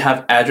 so we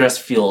have address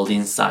field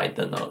inside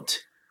the note.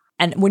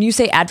 And when you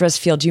say address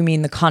field, do you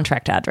mean the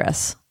contract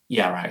address?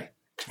 Yeah, right.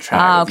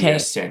 Contract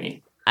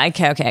ERC20.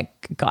 Okay,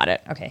 got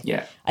it. Okay.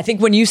 Yeah. I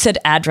think when you said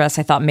address,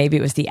 I thought maybe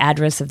it was the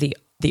address of the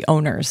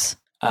owners.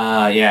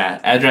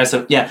 Address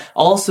of,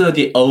 also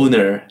the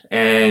owner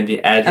and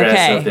the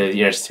address of the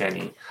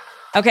ERC20.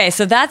 Okay,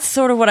 so that's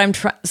sort of what I'm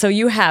trying. So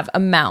you have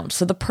amount.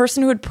 So the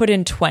person who had put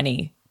in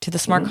 20 to the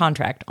smart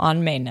contract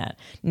on mainnet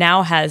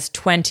now has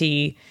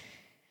 20,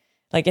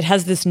 like it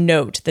has this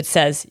note that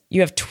says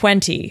you have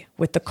 20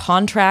 with the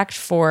contract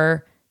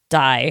for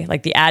DAI,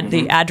 like the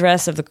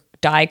address of the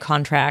DAI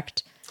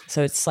contract.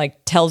 So it's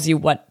like tells you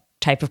what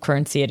type of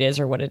currency it is,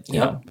 or what it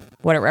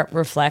what it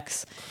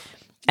reflects,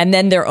 and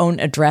then their own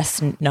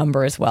address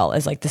number as well,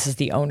 as like this is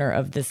the owner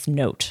of this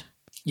note.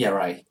 Yeah,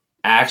 right.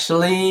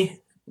 Actually,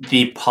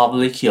 the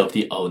public key of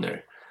the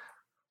owner.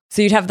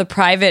 So you'd have the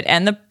private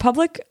and the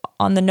public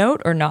on the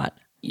note, or not?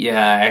 Yeah,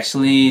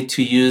 actually,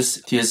 to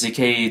use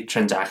ZK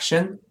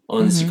transaction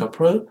on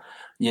ZCoPro,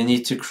 you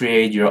need to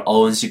create your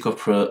own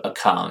ZCoPro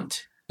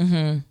account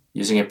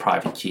using a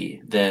private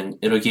key. Then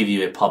it'll give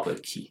you a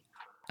public key.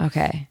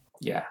 Okay.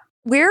 Yeah.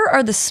 Where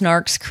are the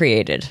snarks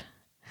created?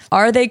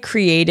 Are they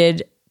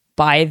created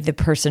by the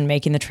person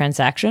making the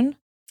transaction?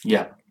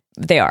 Yeah.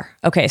 They are.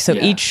 Okay, so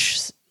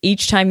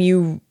each time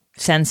you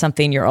send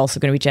something, you're also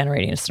going to be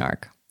generating a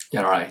snark.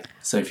 Yeah, right.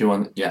 So if you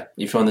want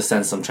to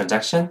send some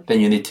transaction,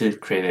 then you need to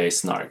create a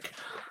snark.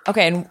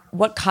 Okay, and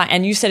what kind?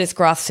 And you said it's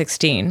Groth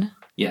 16.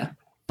 Yeah.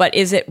 But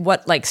is it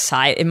what like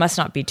size? It must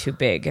not be too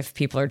big if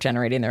people are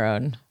generating their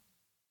own.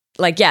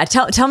 Like, yeah,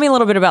 tell me a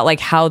little bit about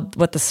like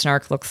what the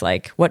snark looks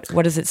like.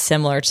 What is it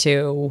similar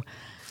to?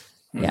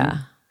 Yeah.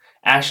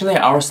 Actually,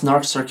 our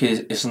snark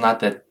circuit is not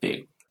that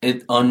big.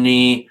 It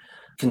only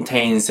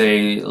contains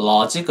a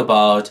logic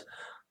about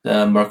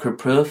the Merkle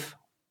proof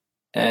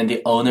and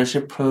the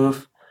ownership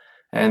proof,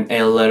 and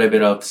a little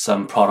bit of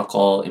some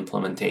protocol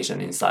implementation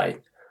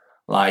inside,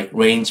 like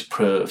range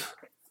proof.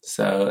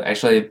 So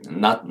actually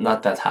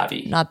not that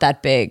heavy. Not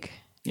that big.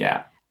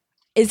 Yeah.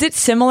 Is it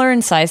similar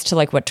in size to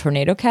like what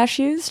Tornado Cash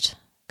used?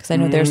 Because I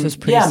know theirs was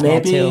pretty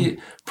small too. Yeah, maybe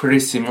pretty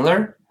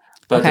similar.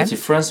 But the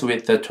difference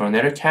with the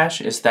Tornado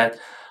Cash is that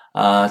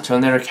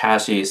Tornado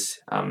Cash is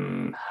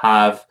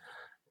have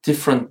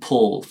different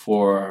pool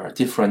for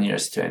different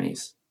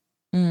ERC20s.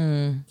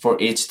 For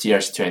each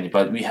ERC20,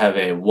 but we have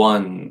a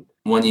one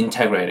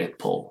integrated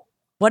pool.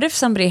 What if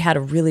somebody had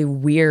a really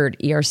weird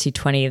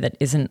ERC20 that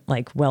isn't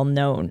like well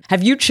known?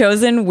 Have you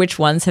chosen which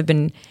ones have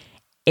been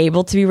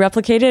able to be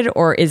replicated,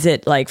 or is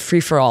it like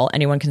free for all?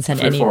 Anyone can send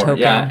any token.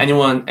 Yeah,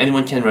 anyone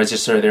can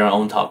register their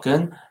own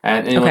token,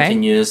 and anyone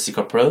can use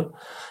ZCoPro.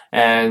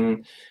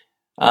 And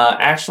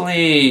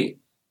actually,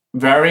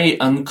 very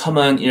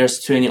uncommon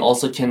ERC20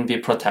 also can be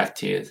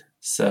protected.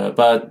 So,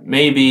 but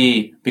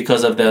maybe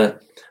because of the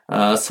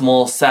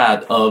small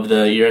set of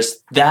the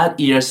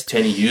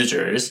ERC20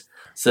 users,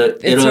 so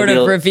it sort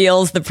of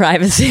reveals the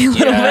privacy a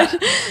little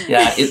bit.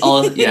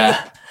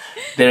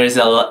 there is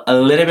a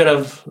little bit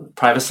of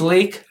privacy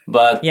leak,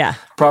 but Yeah.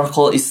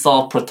 protocol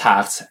itself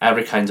protects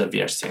every kind of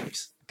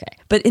VRCMs. Okay.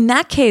 But in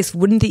that case,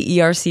 wouldn't the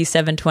ERC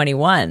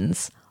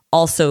 721s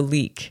also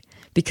leak?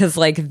 Because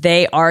like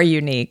they are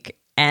unique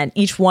and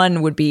each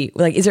one would be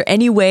like, is there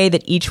any way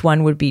that each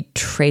one would be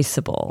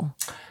traceable?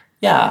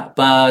 Yeah,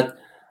 but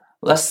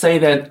let's say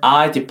that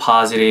I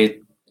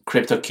deposited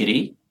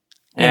CryptoKitty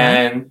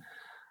and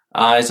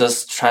I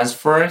just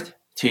transfer it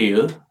to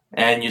you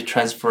and you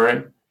transfer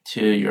it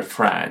to your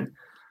friend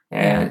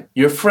and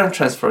your friend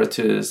transfer it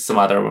to some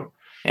other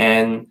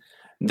and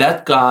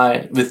that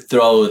guy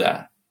withdraw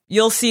that.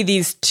 You'll see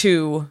these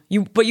two,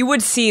 but you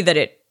would see that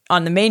it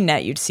on the main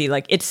net, you'd see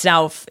like it's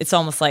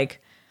almost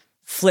like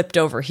flipped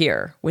over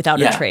here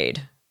without a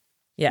trade.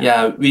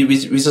 Yeah, we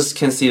just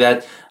can see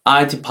that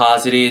I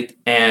deposited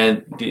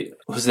and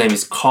whose name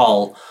is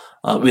Carl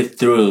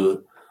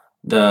withdrew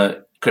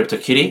the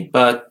CryptoKitty,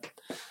 but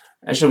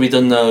actually we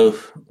don't know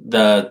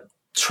the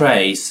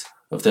trace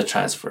of the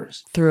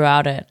transfers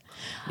throughout it.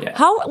 Yeah.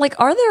 How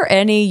are there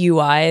any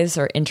UIs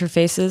or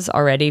interfaces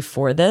already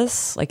for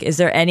this? Like, is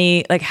there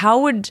any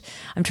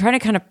I'm trying to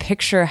kind of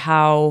picture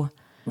how.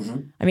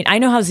 I mean, I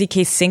know how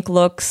ZK Sync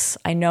looks.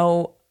 I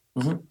know.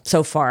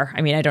 So far.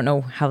 I mean, I don't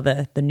know how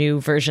the new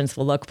versions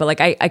will look, but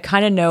like I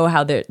kind of know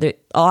how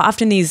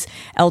often these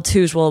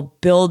L2s will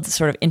build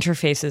sort of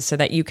interfaces so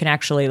that you can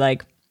actually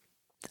like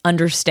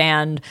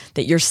understand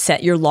that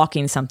you're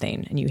locking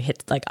something and you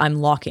hit like I'm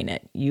locking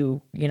it.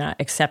 You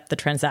accept the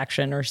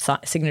transaction or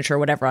signature or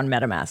whatever on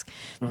MetaMask.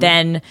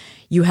 Then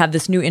you have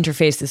this new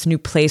interface, this new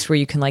place where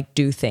you can like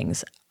do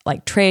things,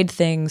 like trade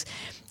things.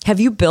 Have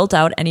you built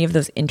out any of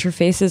those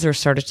interfaces or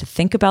started to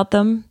think about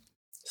them?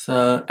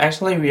 So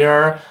actually, we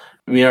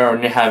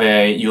only have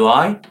a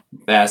UI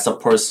that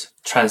supports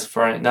transfer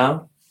right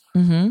now,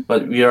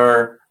 but we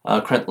are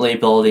currently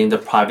building the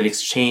private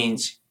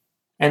exchange,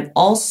 and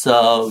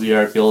also we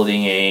are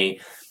building a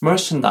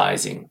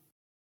merchandising.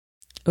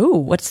 Ooh,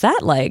 what's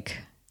that like?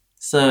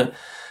 So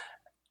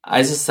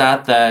I just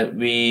said that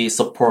we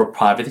support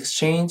private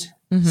exchange,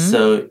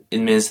 so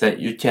it means that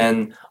you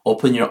can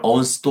open your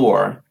own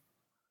store,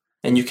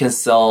 and you can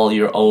sell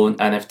your own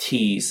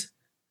NFTs.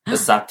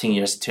 Accepting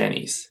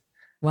ERC20s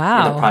in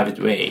a private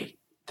way.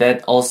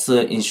 That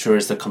also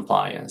ensures the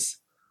compliance.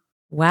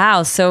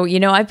 Wow. So,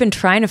 I've been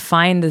trying to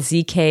find the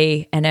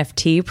ZK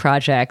NFT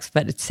projects,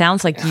 but it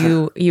sounds like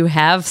you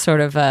have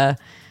sort of a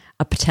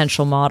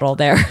potential model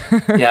there.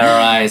 Yeah,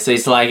 right. So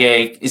it's like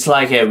a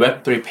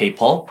Web3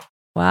 PayPal.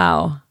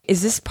 Wow.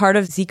 Is this part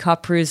of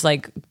ZCOPRU's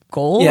like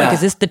goal? Yeah. Like,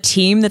 is this the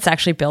team that's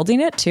actually building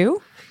it too?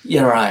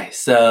 Yeah, right.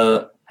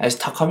 So as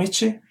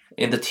Takamichi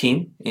in the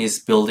team is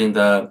building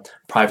the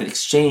private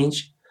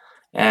exchange,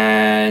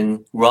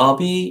 and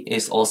Robbie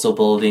is also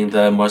building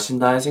the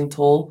merchandising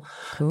tool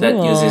that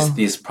uses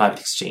this private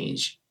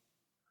exchange.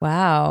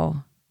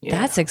 Wow. Yeah.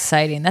 That's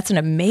exciting. That's an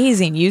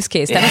amazing use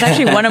case. That was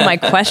actually one of my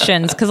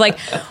questions. Because,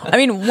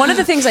 one of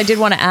the things I did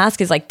want to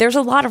ask is, there's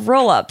a lot of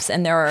roll-ups,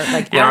 and there are,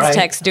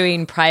 Aztec's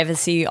doing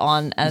privacy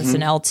as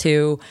an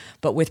L2,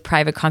 but with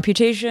private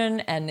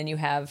computation, and then you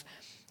have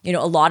a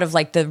lot of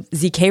the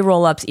ZK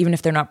rollups, even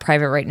if they're not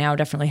private right now,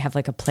 definitely have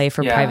a play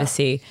for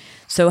privacy.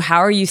 So how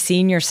are you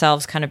seeing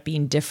yourselves kind of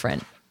being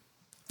different?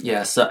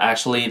 Yeah, so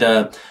actually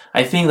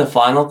I think the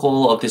final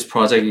goal of this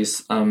project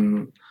is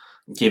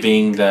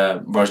giving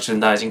the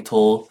merchandising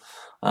tool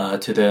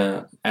to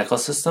the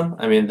ecosystem,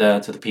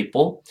 to the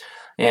people.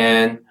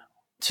 And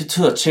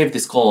to achieve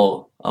this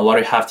goal, what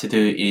you have to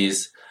do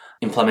is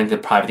implement the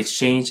private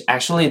exchange.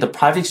 Actually, the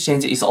private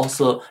exchange is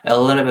also a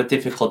little bit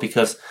difficult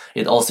because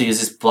it also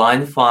uses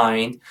blind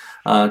find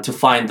to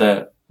find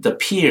the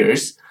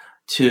peers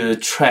to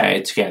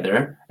trade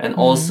together. And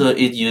also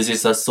it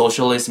uses a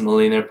socialism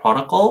linear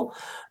protocol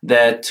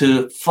that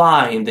to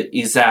find the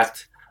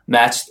exact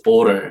matched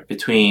order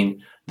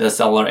between the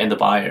seller and the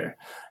buyer.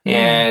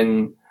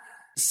 And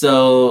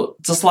so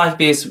just like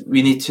this,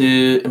 we need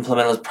to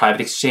implement a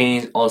private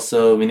exchange.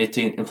 Also, we need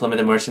to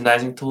implement a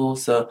merchandising tool.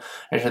 So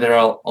actually there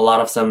are a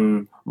lot of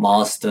some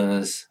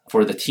milestones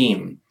for the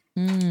team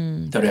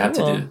that we have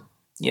to do.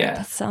 Yeah.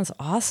 That sounds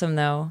awesome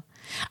though.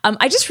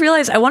 I just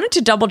realized I wanted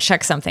to double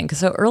check something.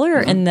 So earlier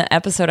in the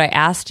episode, I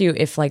asked you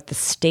if the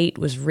state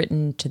was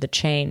written to the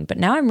chain, but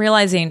now I'm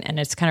realizing, and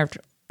it's kind of,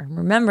 I'm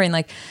remembering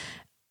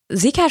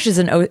Zcash is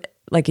a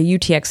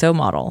UTXO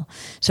model.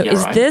 So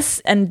is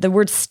this, and the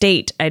word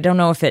state, I don't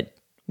know if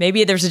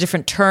maybe there's a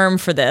different term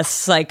for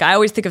this. I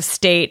always think of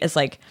state as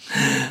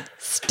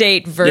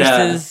state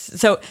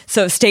versus,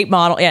 so state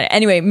model. Yeah.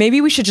 Anyway,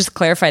 maybe we should just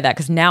clarify that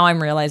because now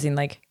I'm realizing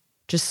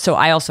just so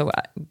I also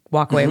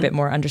walk away a bit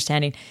more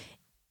understanding.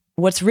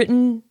 What's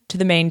written to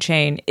the main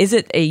chain, is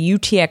it a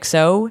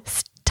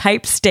UTXO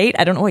type state?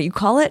 I don't know what you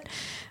call it.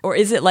 Or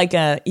is it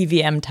a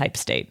EVM type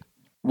state?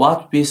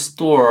 What we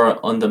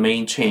store on the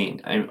main chain,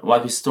 and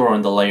what we store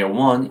on the layer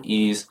 1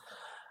 is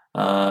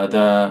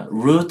the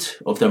root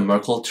of the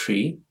Merkle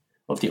tree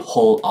of the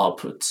whole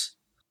output.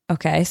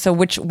 Okay, so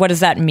what does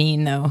that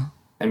mean though?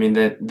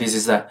 That this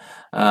is the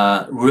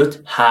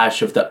root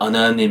hash of the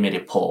anonymity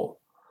pool.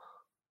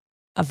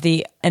 of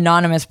the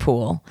anonymous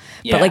pool.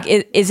 Yeah. But like,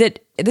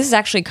 this is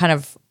actually kind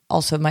of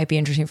also might be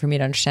interesting for me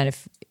to understand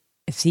if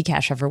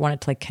Zcash ever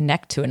wanted to like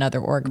connect to another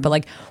org. But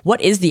like,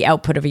 what is the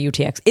output of a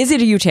UTX? Is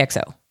it a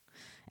UTXO?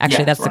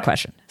 Actually, that's the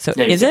question. So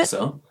is it?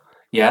 So.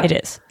 Yeah. It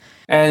is.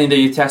 And in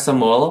the UTXO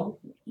model,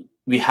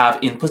 we have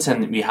inputs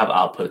and we have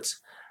outputs.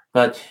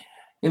 But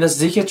in the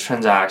Zk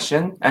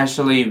transaction,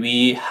 actually,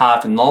 we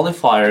have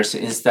nullifiers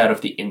instead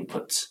of the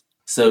inputs.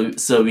 So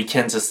we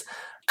can just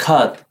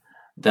cut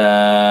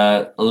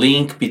the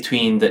link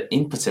between the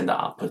inputs and the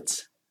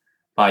outputs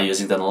by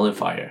using the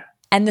nullifier.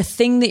 And the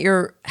thing that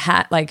you're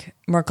like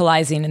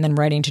Merkleizing and then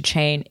writing to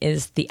chain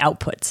is the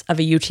outputs of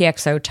a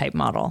UTXO type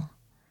model.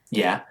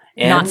 Yeah.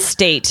 And not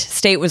state.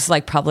 State was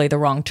like probably the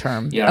wrong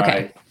term. Yeah,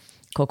 okay. Right.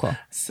 Cool.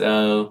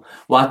 So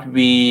what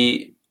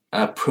we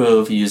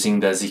prove using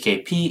the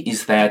ZKP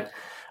is that,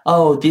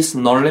 this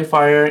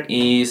nullifier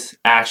is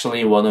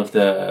actually one of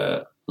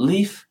the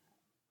leaf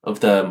of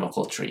the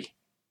Merkle tree.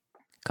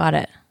 Got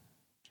it.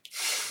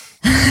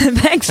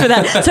 Thanks for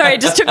that. Sorry,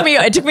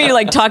 it took me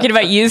like talking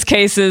about use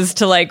cases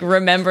to like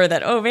remember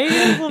that, maybe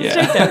there's a little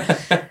mistake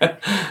there.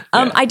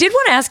 I did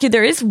want to ask you,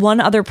 there is one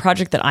other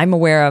project that I'm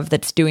aware of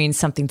that's doing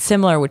something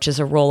similar, which is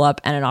a roll-up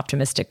and an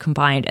optimistic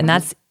combined, and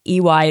that's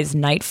EY's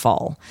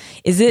Nightfall.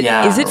 Is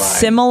it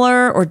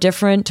similar or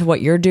different to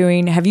what you're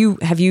doing? Have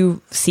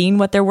you seen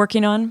what they're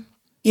working on?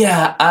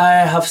 Yeah,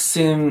 I have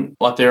seen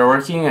what they're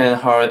working and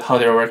how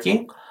they're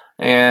working.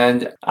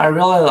 And I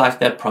really like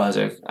that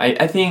project.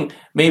 I think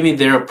maybe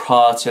their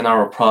approach and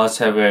our approach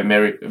have a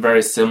very,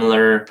 very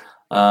similar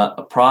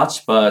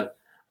approach, but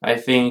I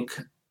think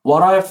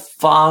what I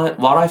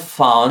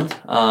found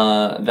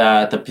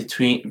that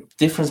the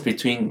difference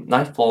between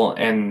Nightfall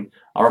and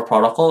our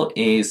protocol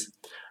is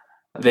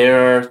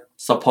they're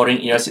supporting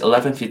ERC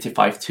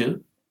 1155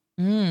 too.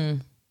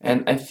 And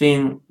I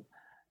think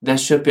that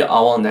should be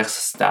our next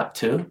step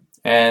too.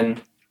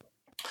 And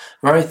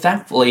very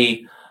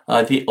thankfully,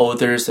 the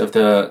authors of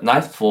the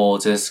Nightfall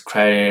just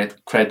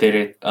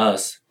credited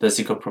us, the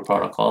ZK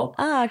protocol.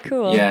 Ah,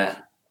 cool. Yeah,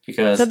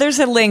 because so there's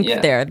a link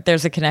there.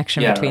 There's a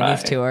connection between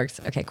these two orgs.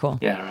 Okay, cool.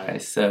 Yeah,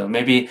 right. So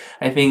maybe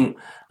I think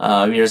we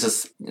are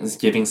just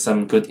giving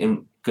some good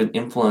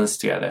influence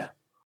together.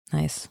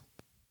 Nice.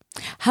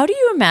 How do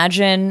you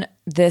imagine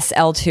this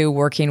L2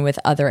 working with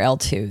other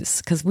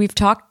L2s? Because we've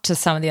talked to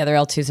some of the other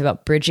L2s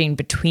about bridging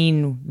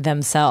between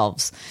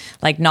themselves,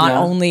 like not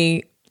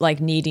only like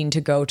needing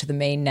to go to the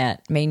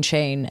main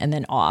chain and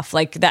then off.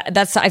 Like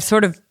that's I've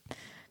sort of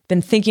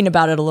been thinking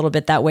about it a little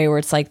bit that way, where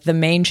it's like the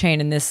main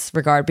chain in this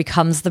regard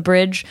becomes the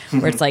bridge,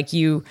 where it's like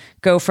you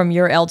go from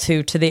your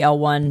L2 to the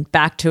L1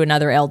 back to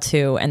another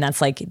L2, and that's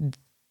like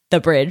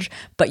the bridge,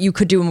 but you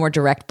could do a more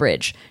direct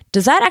bridge.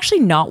 Does that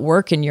actually not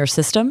work in your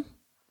system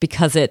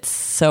because it's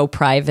so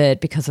private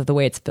because of the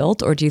way it's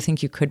built, or do you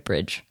think you could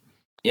bridge?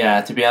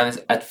 Yeah, to be honest,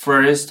 at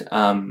first,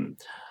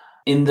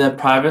 in the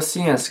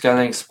privacy and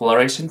scaling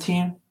exploration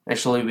team,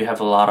 actually we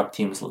have a lot of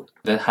teams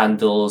that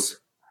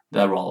handles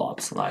the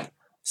rollups, like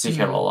ZK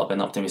rollup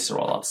and optimistic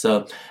rollup.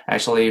 So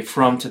actually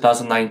from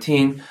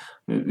 2019,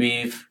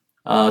 we've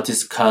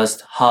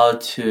discussed how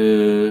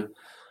to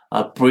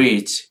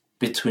bridge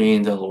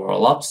between the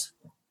rollups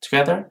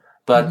together.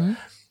 But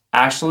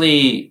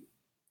actually,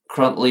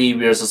 currently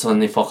we are just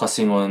only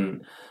focusing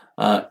on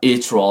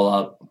each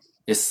rollup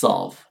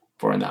itself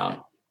for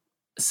now.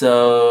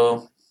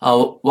 So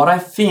what I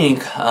think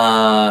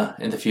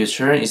in the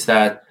future is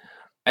that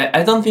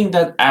I don't think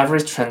that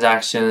average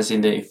transactions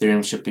in the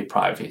Ethereum should be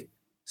private.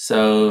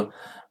 So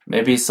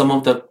maybe some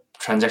of the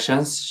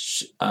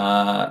transactions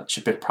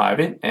should be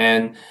private.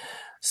 And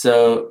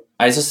so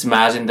I just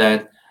imagine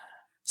that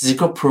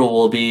ZK Pro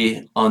will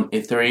be on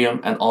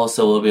Ethereum and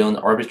also will be on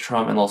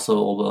Arbitrum and also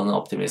will be on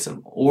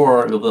Optimism.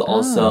 Or we will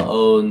also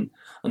own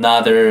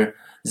another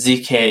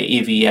ZK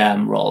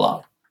EVM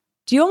rollup.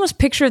 Do you almost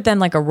picture it then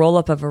like a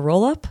rollup of a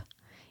rollup?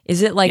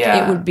 Is it like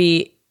it would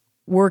be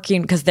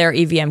working because they're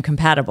EVM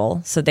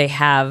compatible? So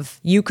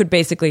you could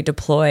basically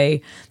deploy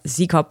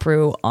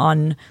Zkopru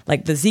on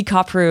like the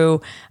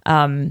Zkopru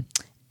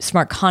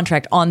smart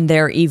contract on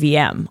their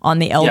EVM, on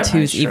the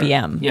L2's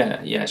EVM.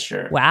 Yeah,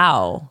 sure.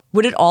 Wow.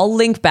 Would it all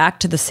link back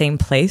to the same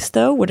place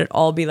though? Would it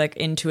all be like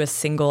into a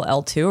single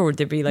L2, or would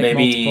there be like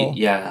multiple?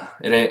 Yeah.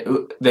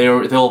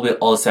 They'll be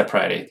all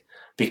separated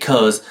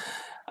because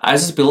I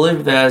just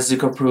believe that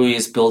Zkopru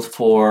is built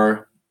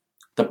for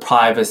the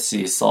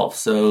privacy itself.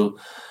 So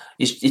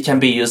it can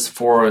be used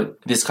for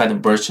this kind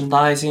of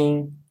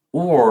merchandising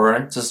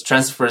or just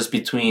transfers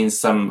between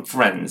some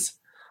friends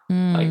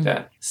like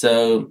that.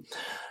 So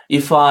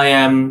if I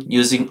am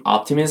using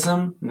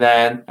Optimism,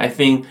 then I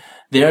think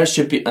there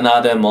should be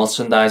another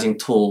merchandising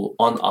tool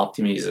on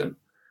Optimism.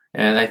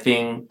 And I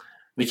think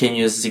we can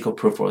use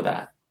Zkopru for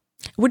that.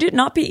 Would it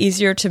not be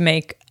easier to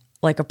make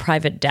like a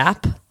private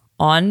dApp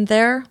on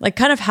there? Like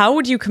kind of how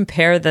would you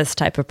compare this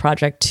type of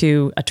project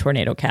to a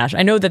Tornado Cash?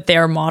 I know that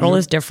their model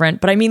is different,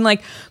 but I mean,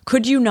 like,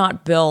 could you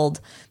not build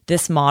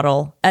this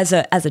model as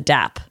a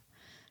dApp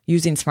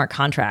using smart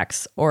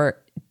contracts? Or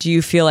do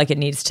you feel like it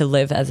needs to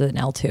live as an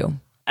L2?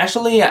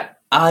 Actually,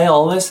 I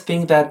always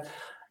think that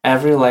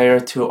every layer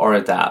 2 are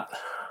a dApp.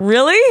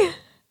 Really?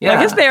 Yeah,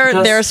 I guess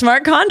they're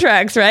smart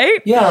contracts,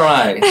 right? Yeah,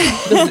 right.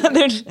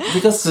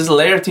 Because this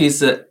layer 2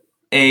 is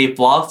a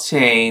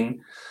blockchain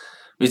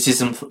which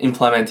is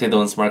implemented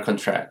on smart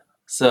contract.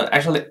 So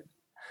actually,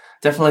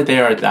 definitely they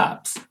are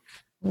dApps.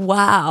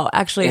 Wow.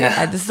 Actually,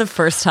 this is the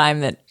first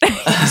time that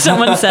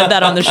someone said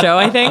that on the show,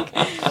 I think.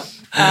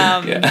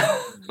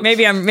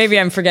 Maybe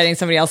I'm forgetting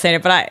somebody else saying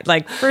it,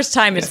 but first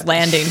time it's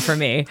landing for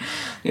me.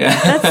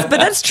 Yeah. But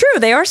that's true.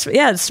 They are,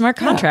 smart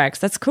contracts.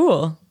 That's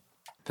cool.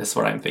 That's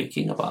what I'm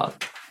thinking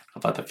about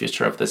the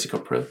future of the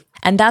Zcash proof.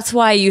 And that's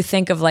why you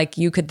think of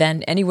you could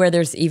then, anywhere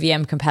there's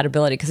EVM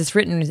compatibility, because it's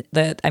written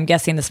I'm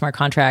guessing the smart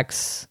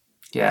contracts.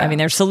 Yeah. I mean,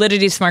 there's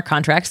Solidity smart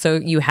contracts, so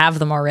you have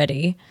them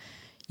already.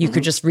 You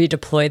could just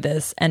redeploy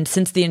this. And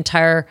since the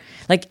entire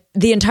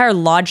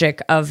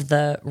logic of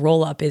the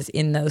rollup is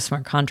in those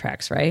smart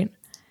contracts, right?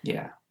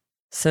 Yeah.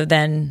 So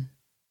then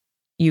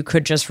you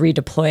could just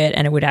redeploy it,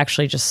 and it would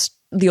actually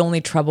the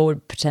only trouble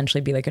would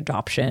potentially be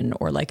adoption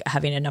or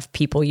having enough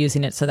people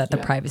using it so that the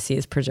privacy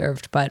is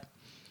preserved. But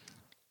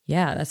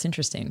yeah, that's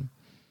interesting.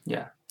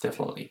 Yeah,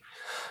 definitely.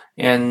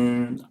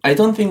 And I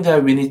don't think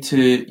that we need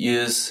to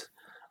use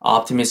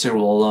optimistic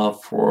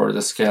rollup for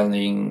the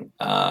scaling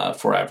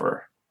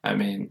forever. I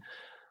mean,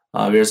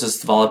 we're just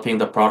developing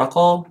the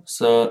protocol.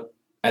 So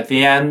at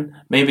the end,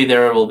 maybe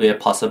there will be a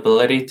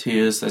possibility to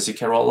use the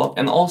ZK rollup.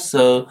 And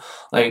also,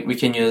 we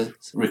can use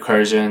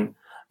recursion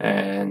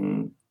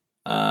and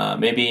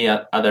maybe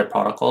other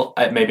protocol,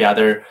 maybe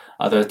other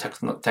techniques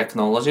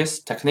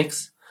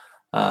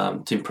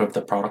to improve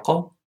the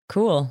protocol.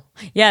 Cool.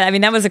 Yeah, I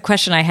mean, that was a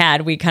question I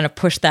had. We kind of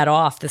pushed that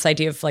off, this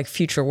idea of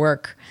future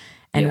work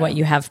and what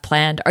you have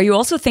planned. Are you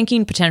also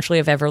thinking potentially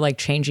of ever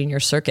changing your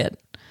circuit?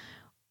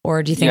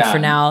 Or do you think for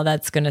now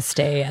that's going to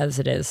stay as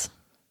it is?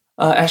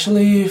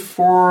 Actually,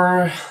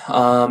 for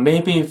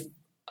maybe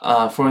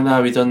for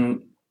now we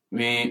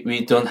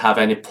don't have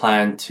any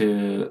plan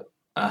to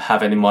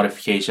have any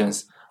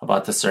modifications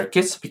about the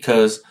circuits,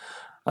 because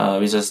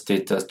we just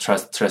did the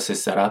trusted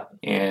setup,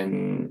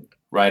 and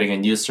writing a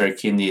new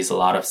circuit needs a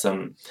lot of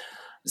some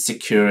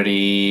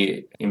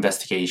security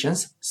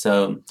investigations.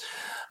 So,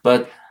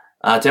 but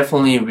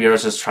definitely we are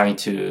just trying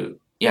to.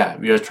 Yeah,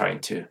 we are trying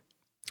to.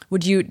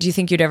 Do you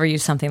think you'd ever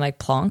use something like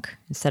Plonk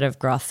instead of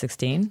Groth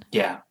 16?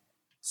 Yeah.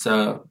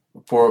 So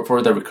for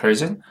the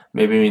recursion,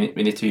 maybe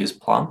we need to use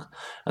Plonk.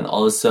 And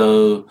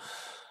also,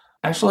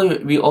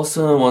 actually, we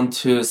also want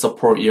to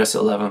support ERC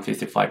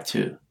 1155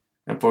 too.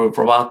 And for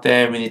about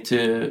that, we need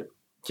to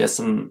get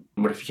some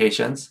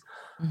modifications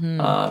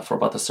for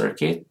about the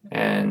circuit.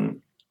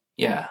 And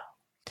yeah.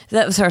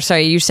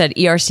 Sorry, you said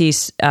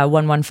ERC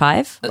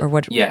 115 or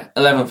what? Yeah,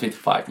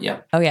 1155,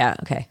 yeah. Oh yeah,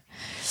 okay.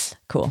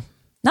 Cool.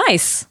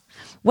 Nice.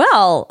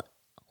 Well,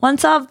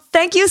 Wonsub,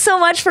 thank you so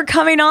much for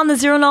coming on the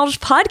Zero Knowledge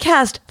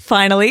podcast,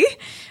 finally.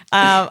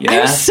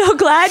 I'm so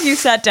glad you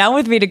sat down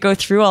with me to go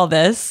through all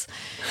this.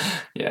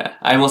 Yeah,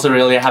 I'm also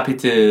really happy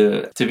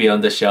to be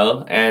on the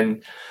show.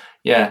 And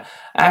yeah,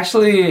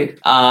 actually,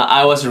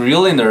 I was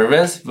really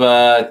nervous,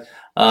 but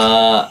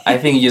I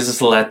think you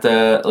just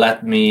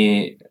let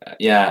me.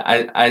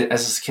 Yeah, I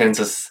just can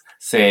just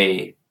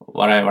say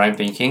what I'm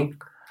thinking.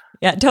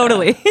 Yeah,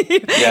 totally.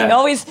 Yeah,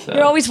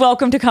 you're always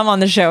welcome to come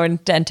on the show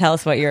and tell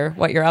us what you're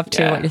up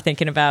to, what you're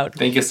thinking about.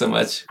 Thank you so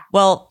much.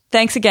 Well,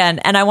 thanks again.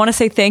 And I want to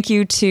say thank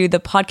you to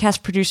the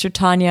podcast producer,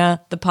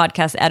 Tanya, the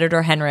podcast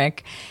editor,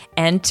 Henrik,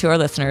 and to our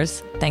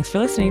listeners. Thanks for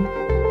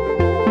listening.